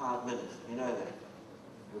 45 minutes. You know that.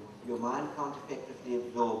 Your mind can't effectively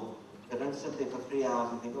absorb. So don't sit there for 3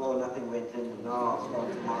 hours and think, oh, nothing went in, and no, I'll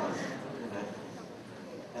start tomorrow.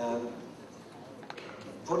 You know.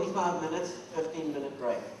 45 minutes, 15-minute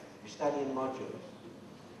break. You study in modules.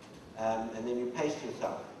 And then you pace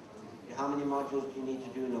yourself. How many modules do you need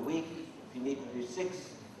to do in a week? If you need to do 6,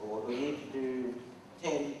 or you need to do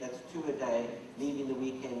 10, that's 2 a day, leaving the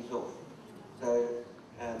weekends off. So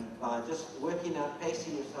by just working out,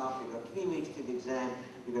 pacing yourself, you've got 3 weeks to the exam,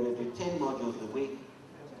 you're going to do 10 modules a week,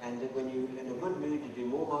 and when you're in a good mood, you do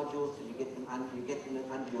more modules, so you get them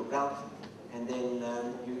under your belt, and then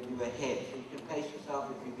you're ahead. So you can pace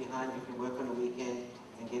yourself. If you're behind, you can work on a weekend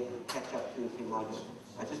and catch up 2 or 3 modules.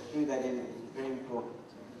 I just threw that in, it's very important.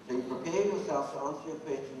 So you prepare yourself to answer your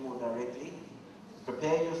question more directly.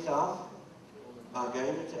 Prepare yourself by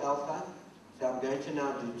going into Alpha. So I'm going to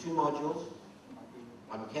now do 2 modules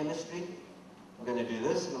on chemistry. I'm going to do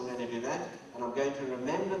this and I'm going to do that. And I'm going to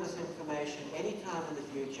remember this information anytime in the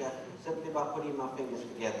future simply by putting my fingers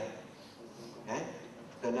together. Okay?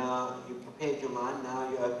 So now you've prepared your mind, now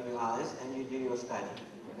you open your eyes and you do your study.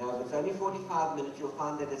 Now if it's only 45 minutes, you'll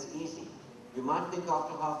find that it's easy. You might think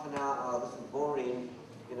after half an hour, oh, this is boring,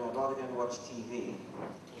 you know, I'd rather go and watch TV.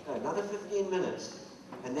 No, another 15 minutes,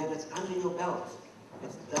 and then it's under your belt.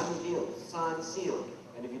 It's a done deal, signed, sealed.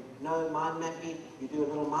 And if you know mind mapping, you do a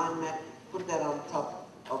little mind map, put that on top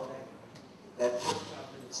of that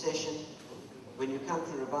session. When you come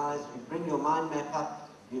to revise, you bring your mind map up,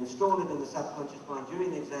 you install it in the subconscious mind.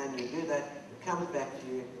 During the exam, you do that, it comes back to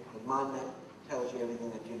you, the mind map tells you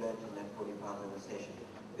everything that you learned in that 45-minute session.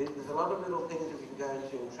 There's a lot of little things that we can go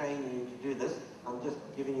into and train you to do this. I'm just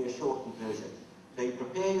giving you a shortened version. So you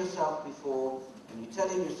prepare yourself before, and you're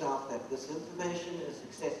telling yourself that this information is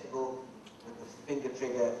accessible with the finger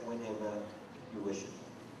trigger whenever you wish it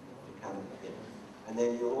to come in. And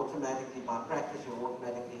then you'll automatically, by practice, you'll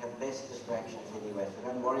automatically have less distractions anyway. So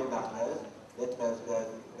don't worry about those. Let those go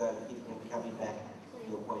and keep them coming back to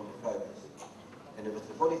your point of focus. And if it's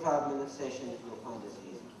a 45-minute session, you'll find this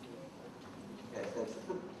easy. Okay, so it's just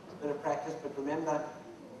a bit of practice, but remember,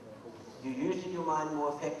 you're using your mind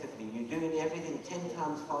more effectively. You're doing everything 10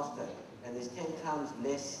 times faster, and there's 10 times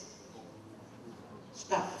less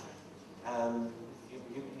stuff.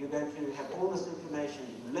 You're going to have all this information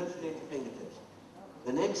literally at your fingertips.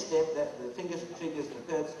 The next step, that the fingers triggers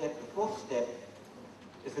the 3rd step. The 4th step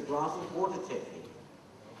is the glass of water technique,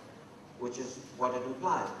 which is what it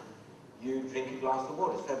implies. You drink a glass of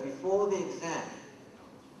water. So before the exam,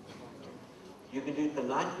 you can do it the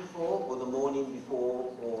night before, or the morning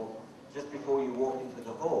before, or just before you walk into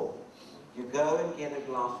the hall. You go and get a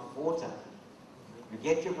glass of water. You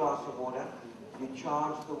get your glass of water, you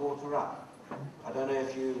charge the water up. I don't know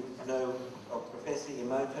if you know of Professor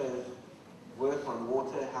Emoto's work on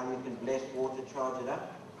water, how you can bless water, charge it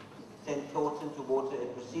up. Send thoughts into water, it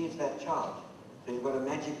receives that charge. So you've got a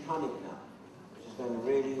magic tonic now, which is going to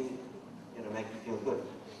really, make you feel good.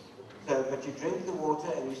 So, but you drink the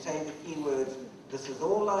water and you say the key words, this is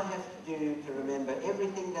all I have to do to remember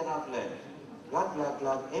everything that I've learned. Glug, glug,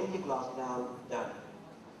 glug, empty glass down, done.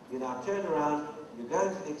 You now turn around, you go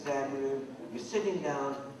into the exam room, you're sitting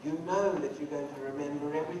down, you know that you're going to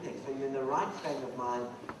remember everything. So you're in the right frame of mind,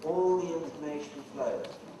 all the information flows.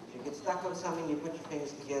 If you get stuck on something, you put your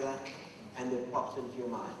fingers together and it pops into your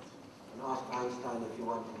mind. And ask Einstein if you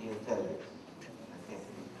want and he'll tell you. Okay.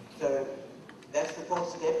 So that's the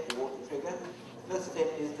 4th step, the water trigger. The 5th step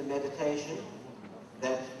is the meditation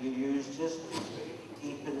that you use just to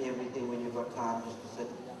deepen everything when you've got time just to sit.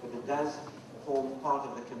 But it does form part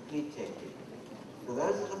of the complete technique. So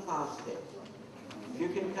those are the 5 steps. If you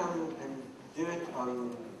can come and do it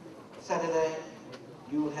on Saturday,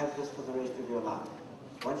 you will have this for the rest of your life.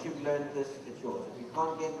 Once you've learned this, it's yours. If you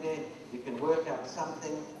can't get there, you can work out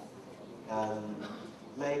something,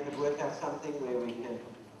 maybe work out something where we can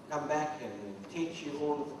come back and teach you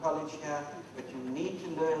all of the college here, but you need to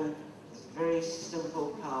learn this very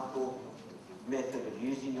simple, powerful method of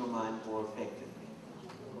using your mind more effectively.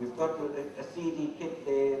 We've got a CD kit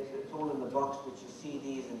there, it's all in the box, which is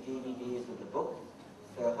CDs and DVDs of the book.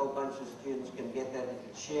 So a whole bunch of students can get that and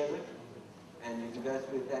can share it. And you can go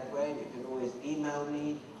through it that way. You can always email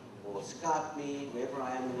me or Skype me, wherever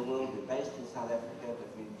I am in the world. We're based in South Africa,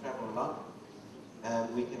 but we travel a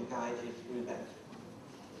lot. We can guide you through that.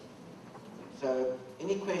 So,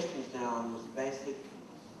 any questions now on this basic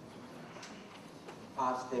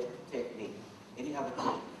 5-step technique? Any other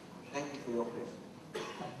questions? Thank you for your question.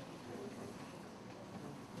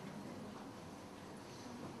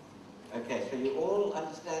 Okay, so you all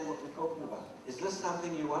understand what we're talking about. Is this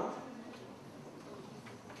something you want?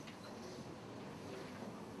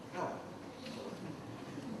 No.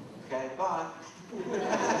 Okay, bye.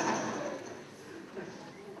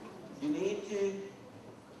 You need to,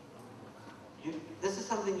 this is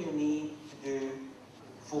something you need to do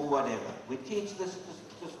for whatever. We teach this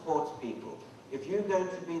to sports people. If you're going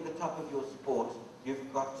to be the top of your sport,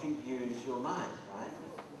 you've got to use your mind, right?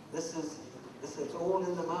 This is all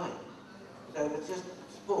in the mind. So it's just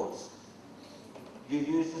sports. You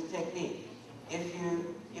use this technique. If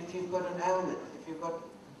you've got an ailment, if you've got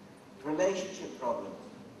relationship problems,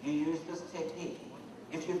 you use this technique.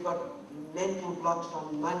 If you've got mental blocks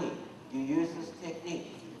on money, you use this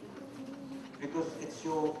technique. Because it's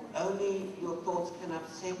only your thoughts can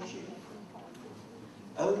upset you.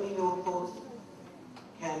 Only your thoughts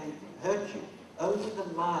can hurt you. Only the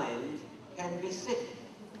mind can be sick.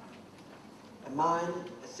 A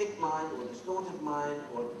sick mind or distorted mind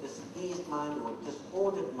or diseased mind or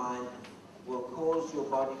disordered mind will cause your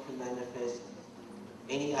body to manifest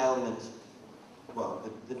any ailment. Well,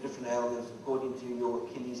 the different ailments according to your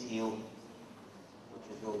Achilles heel, which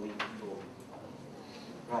is your weak thought.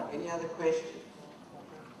 Right, any other questions?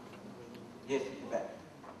 Yes, at the back.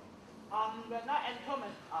 When I enter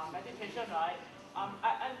meditation, right, I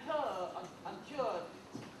enter until a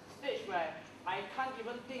stage where I can't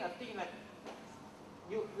even think a thing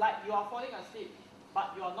like you are falling asleep,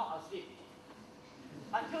 but you are not asleep.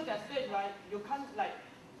 Until that stage, right, you can't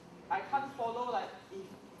I can't follow if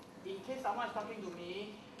in case someone is talking to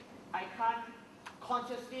me, I can't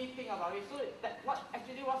consciously think about it. So what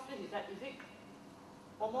sleep is that? Is it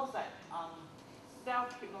almost like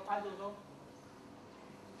self-hypnotized also?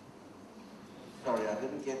 Sorry, I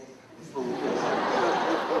didn't get the full question.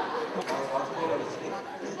 I'll fall asleep.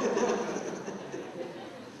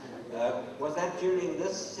 Was that during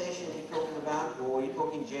this session you're talking about, or are you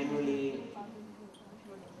talking generally?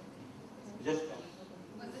 Just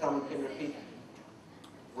someone can repeat.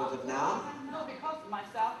 Was it now? No, because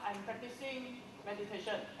myself, I'm practicing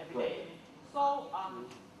meditation every day. So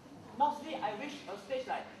mostly I reach a stage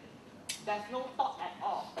like there's no thought at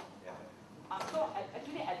all. Yeah. So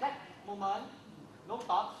actually at that moment, no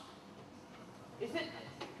thoughts. Is it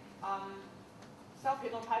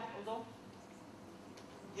self-hypnotized also?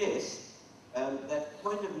 Yes. That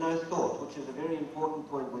point of no thought, which is a very important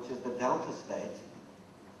point, which is the delta state.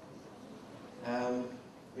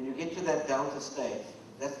 When you get to that delta state,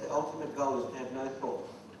 that's the ultimate goal, is to have no thought.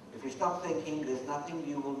 If you stop thinking, there's nothing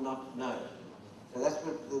you will not know. So that's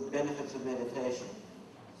what the benefits of meditation.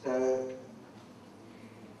 So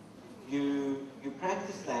you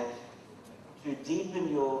practice that to deepen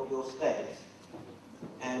your state,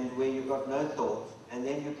 and where you've got no thought, and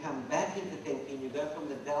then you come back into thinking, you go from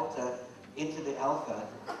the delta into the alpha,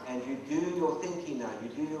 and you do your thinking now, you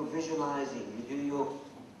do your visualizing, you do your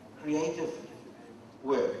creative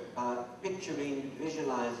work, picturing,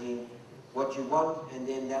 visualizing what you want, and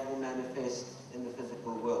then that will manifest in the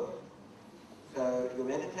physical world. So your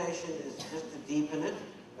meditation is just to deepen it,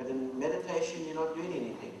 but in meditation you're not doing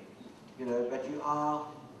anything, but you are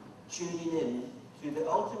tuning in to the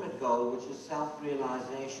ultimate goal, which is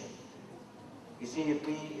self-realization. You see,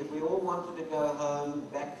 if we all wanted to go home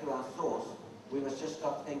back to our source, we must just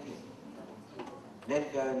stop thinking.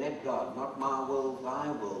 Let go, let God, not my will, thy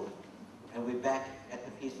will, and we're back at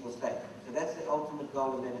the peaceful state. So that's the ultimate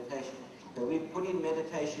goal of meditation. So we put in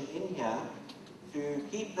meditation in here to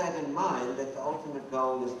keep that in mind, that the ultimate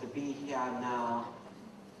goal is to be here now,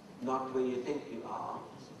 not where you think you are,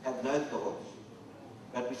 have no thoughts,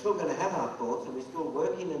 but we're still going to have our thoughts, and we're still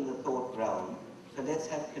working in the thought realm. So let's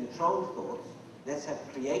have controlled thoughts, let's have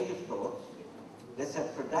creative thoughts, let's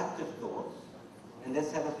have productive thoughts, and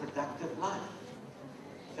let's have a productive life.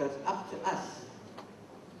 So it's up to us.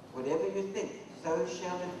 Whatever you think, so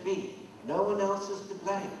shall it be. No one else is to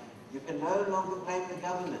blame. You can no longer blame the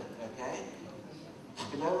government, okay? You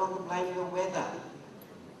can no longer blame the weather.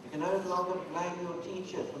 You can no longer blame your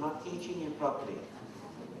teacher for not teaching you properly.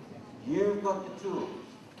 You've got the tools.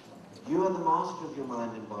 You are the master of your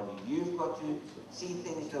mind and body. You've got to see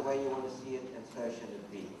things the way you want to see it, and so shall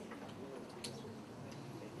it be.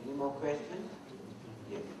 Any more questions?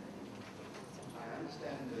 Yes. I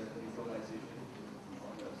understand the visualization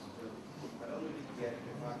of this, but I don't really get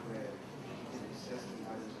the fact where it is just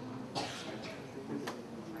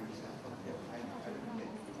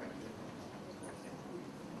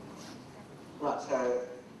Right, so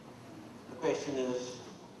the question question is,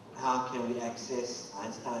 how can we access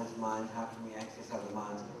Einstein's mind? How can we access other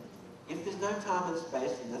minds? If there's no time and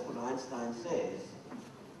space, and that's what Einstein says,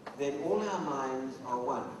 then all our minds are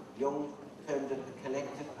one. Jung termed it the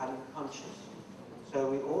collective unconscious.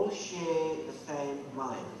 So we all share the same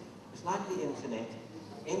mind. It's like the internet.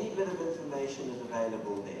 Any bit of information is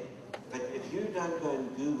available there. But if you don't go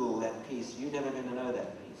and Google that piece, you're never going to know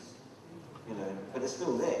that piece. You know, but it's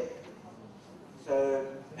still there. So,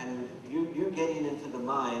 and you getting into the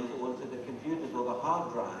mind or into the computers or the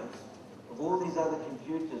hard drives of all these other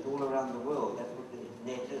computers all around the world. That's what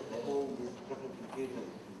the net is. They're all these different computers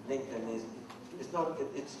linked, and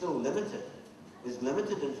it's still limited. There's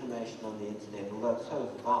limited information on the internet, although it's so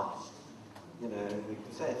vast. You know, we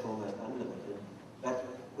can say it's almost unlimited. But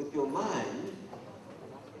with your mind,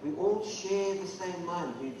 we all share the same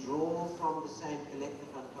mind. We draw from the same collective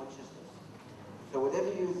unconsciousness. So whatever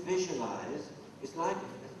you visualize, it's like,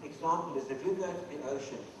 an example is if you go to the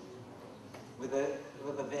ocean with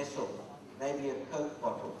a vessel, maybe a Coke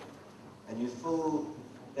bottle, and you fill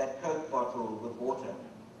that Coke bottle with water,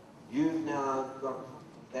 you've now got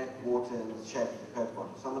that water in the shape of the Coke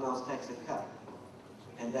bottle. Someone else takes a cup,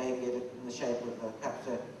 and they get it in the shape of a cup.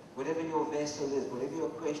 So whatever your vessel is, whatever your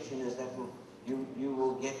question is, you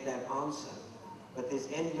will get that answer. But there's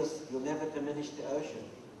endless, you'll never diminish the ocean.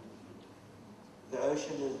 The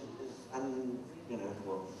ocean is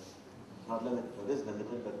well, not limited, it is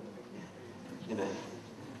limited, but, you know.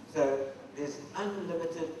 So there's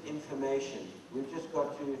unlimited information. We've just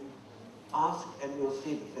got to ask and we'll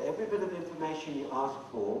see. So every bit of information you ask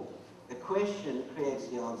for, the question creates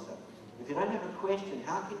the answer. If you don't have a question,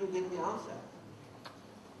 how can you get the answer?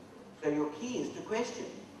 So your key is to question.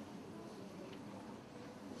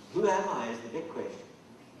 Who am I is the big question.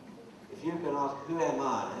 If you can ask, who am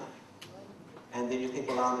I? And then you think,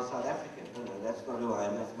 well, I'm a South African. No, that's not who I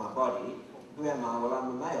am, that's my body. Who am I? Well,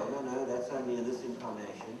 I'm a male. No, that's only in this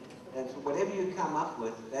incarnation. And so whatever you come up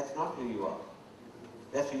with, that's not who you are.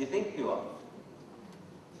 That's who you think you are.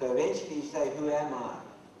 So eventually you say, who am I?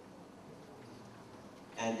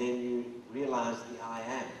 And then you realize the I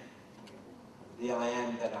am. The I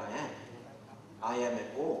am that I am. I am it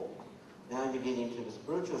all. Now you're getting into the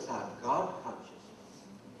spiritual side, God consciousness.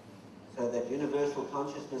 So that universal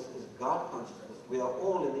consciousness is God consciousness. We are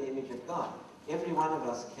all in the image of God. Every one of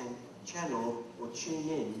us can channel or tune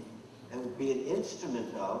in and be an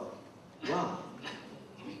instrument of God.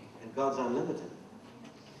 And God's unlimited.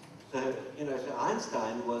 So, so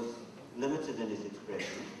Einstein was limited in his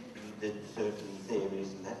expression. He did certain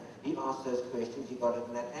theories and that. He asked those questions, he got it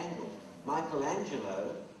in that angle.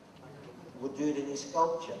 Michelangelo would do it in his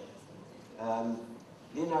sculpture.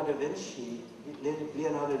 Leonardo da Vinci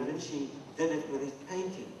did it with his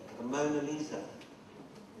painting, the Mona Lisa.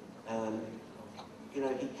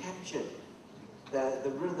 He captured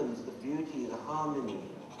the rhythms, the beauty, the harmony,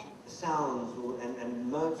 the sounds,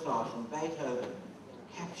 and Mozart and Beethoven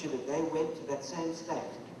captured it. They went to that same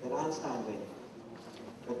state that Einstein went.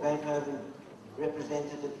 But Beethoven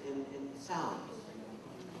represented it in sounds,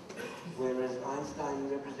 whereas Einstein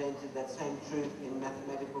represented that same truth in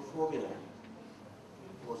mathematical formula.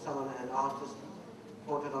 Or an artist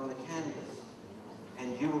put it on the canvas,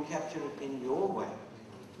 and you will capture it in your way.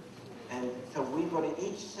 And so we've got to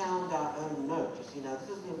each sound our own note. You see, now this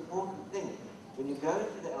is the important thing. When you go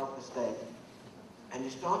into the alpha state, and you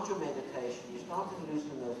start your meditation, you start to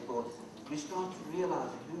loosen those thoughts, you start to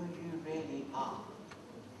realize who you really are.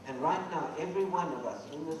 And right now, every one of us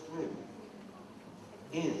in this room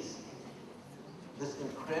is this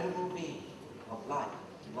incredible being of light,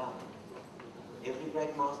 love. Every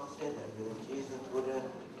great master said that, whether Jesus, Buddha,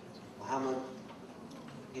 Muhammad,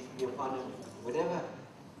 peace be upon him, whatever,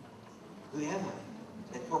 whoever,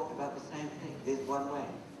 they talked about the same thing. There's one way.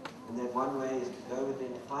 And that one way is to go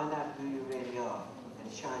within, find out who you really are,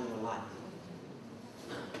 and shine your light.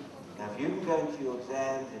 Now, if you can go into your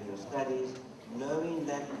exams and your studies, knowing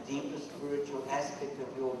that deeper spiritual aspect of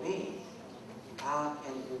your being, how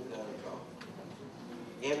can you go wrong?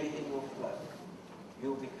 Everything will flow.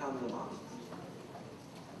 You'll become the master.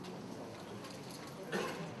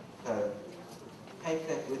 So, take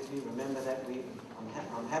that with you. Remember that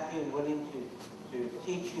I'm happy and willing to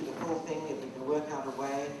teach you the full thing if we can work out a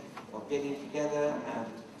way of getting together.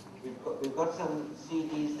 We've got some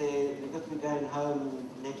CDs there because we're going home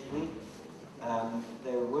next week.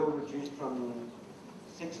 They were reduced from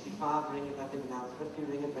 65 ringgit, I think now it's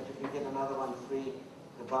 50 ringgit, but you can get another one free.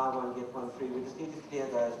 To buy one, get one free. We just need to clear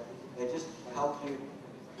those. They just help you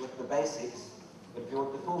with the basics. But if you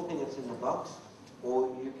want the full thing, it's in the box.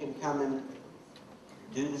 Or you can come and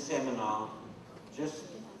do the seminar. Just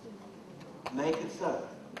make it so.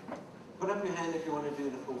 Put up your hand if you want to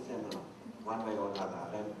do the full seminar, one way or another.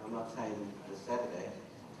 I'm not saying this Saturday.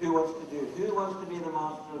 Who wants to do? Who wants to be the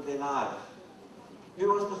master of their lives? Who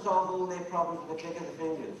wants to solve all their problems with a click of the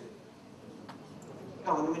fingers?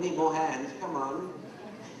 Come on, we need more hands. Come on.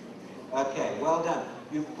 Okay, well done.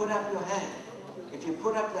 You've put up your hand. If you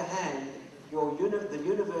put up the hand, the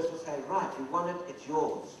universe will say, right, you want it, it's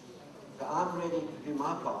yours. So I'm ready to do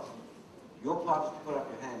my part. Your part is to put up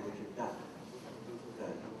your hand, which you've done. So,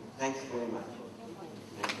 thanks very much.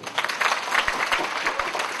 Thank you.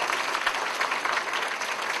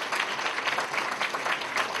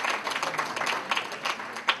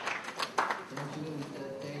 Thank you, Mr.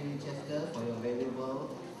 Terry Winchester, for your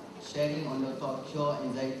valuable sharing on your talk, cure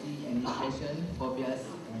anxiety and depression, phobias,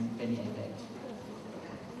 and panic attack.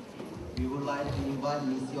 We would like to invite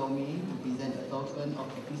Ms. Yomi to present a token of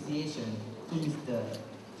appreciation to Mr.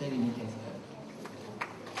 Terry Winchester.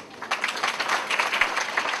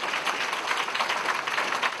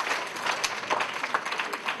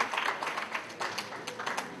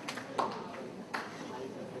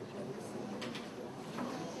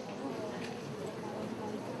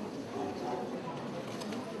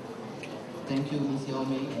 Thank you, Ms.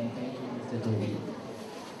 Yomi, and thank you, Mr. Terry.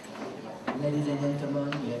 Ladies and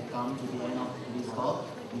gentlemen, we have come to the end of this talk.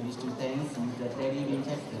 We wish to thank Mr. Terry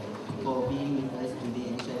Winchester for being with us today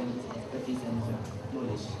and sharing his expertise and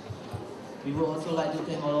knowledge. We would also like to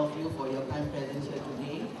thank all of you for your kind presence here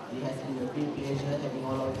today. It has been a great pleasure having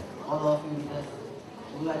all of you with us.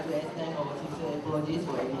 We would like to extend our sincere apologies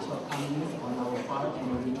for any shortcomings on our part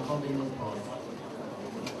and our inconvenience caused.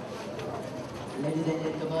 Ladies and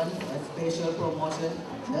gentlemen, a special promotion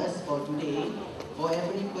just for today. For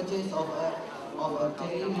every purchase of a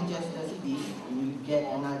Terry Winchester CD, you will get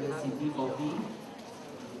another CD for free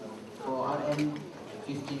for RM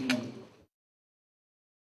 50.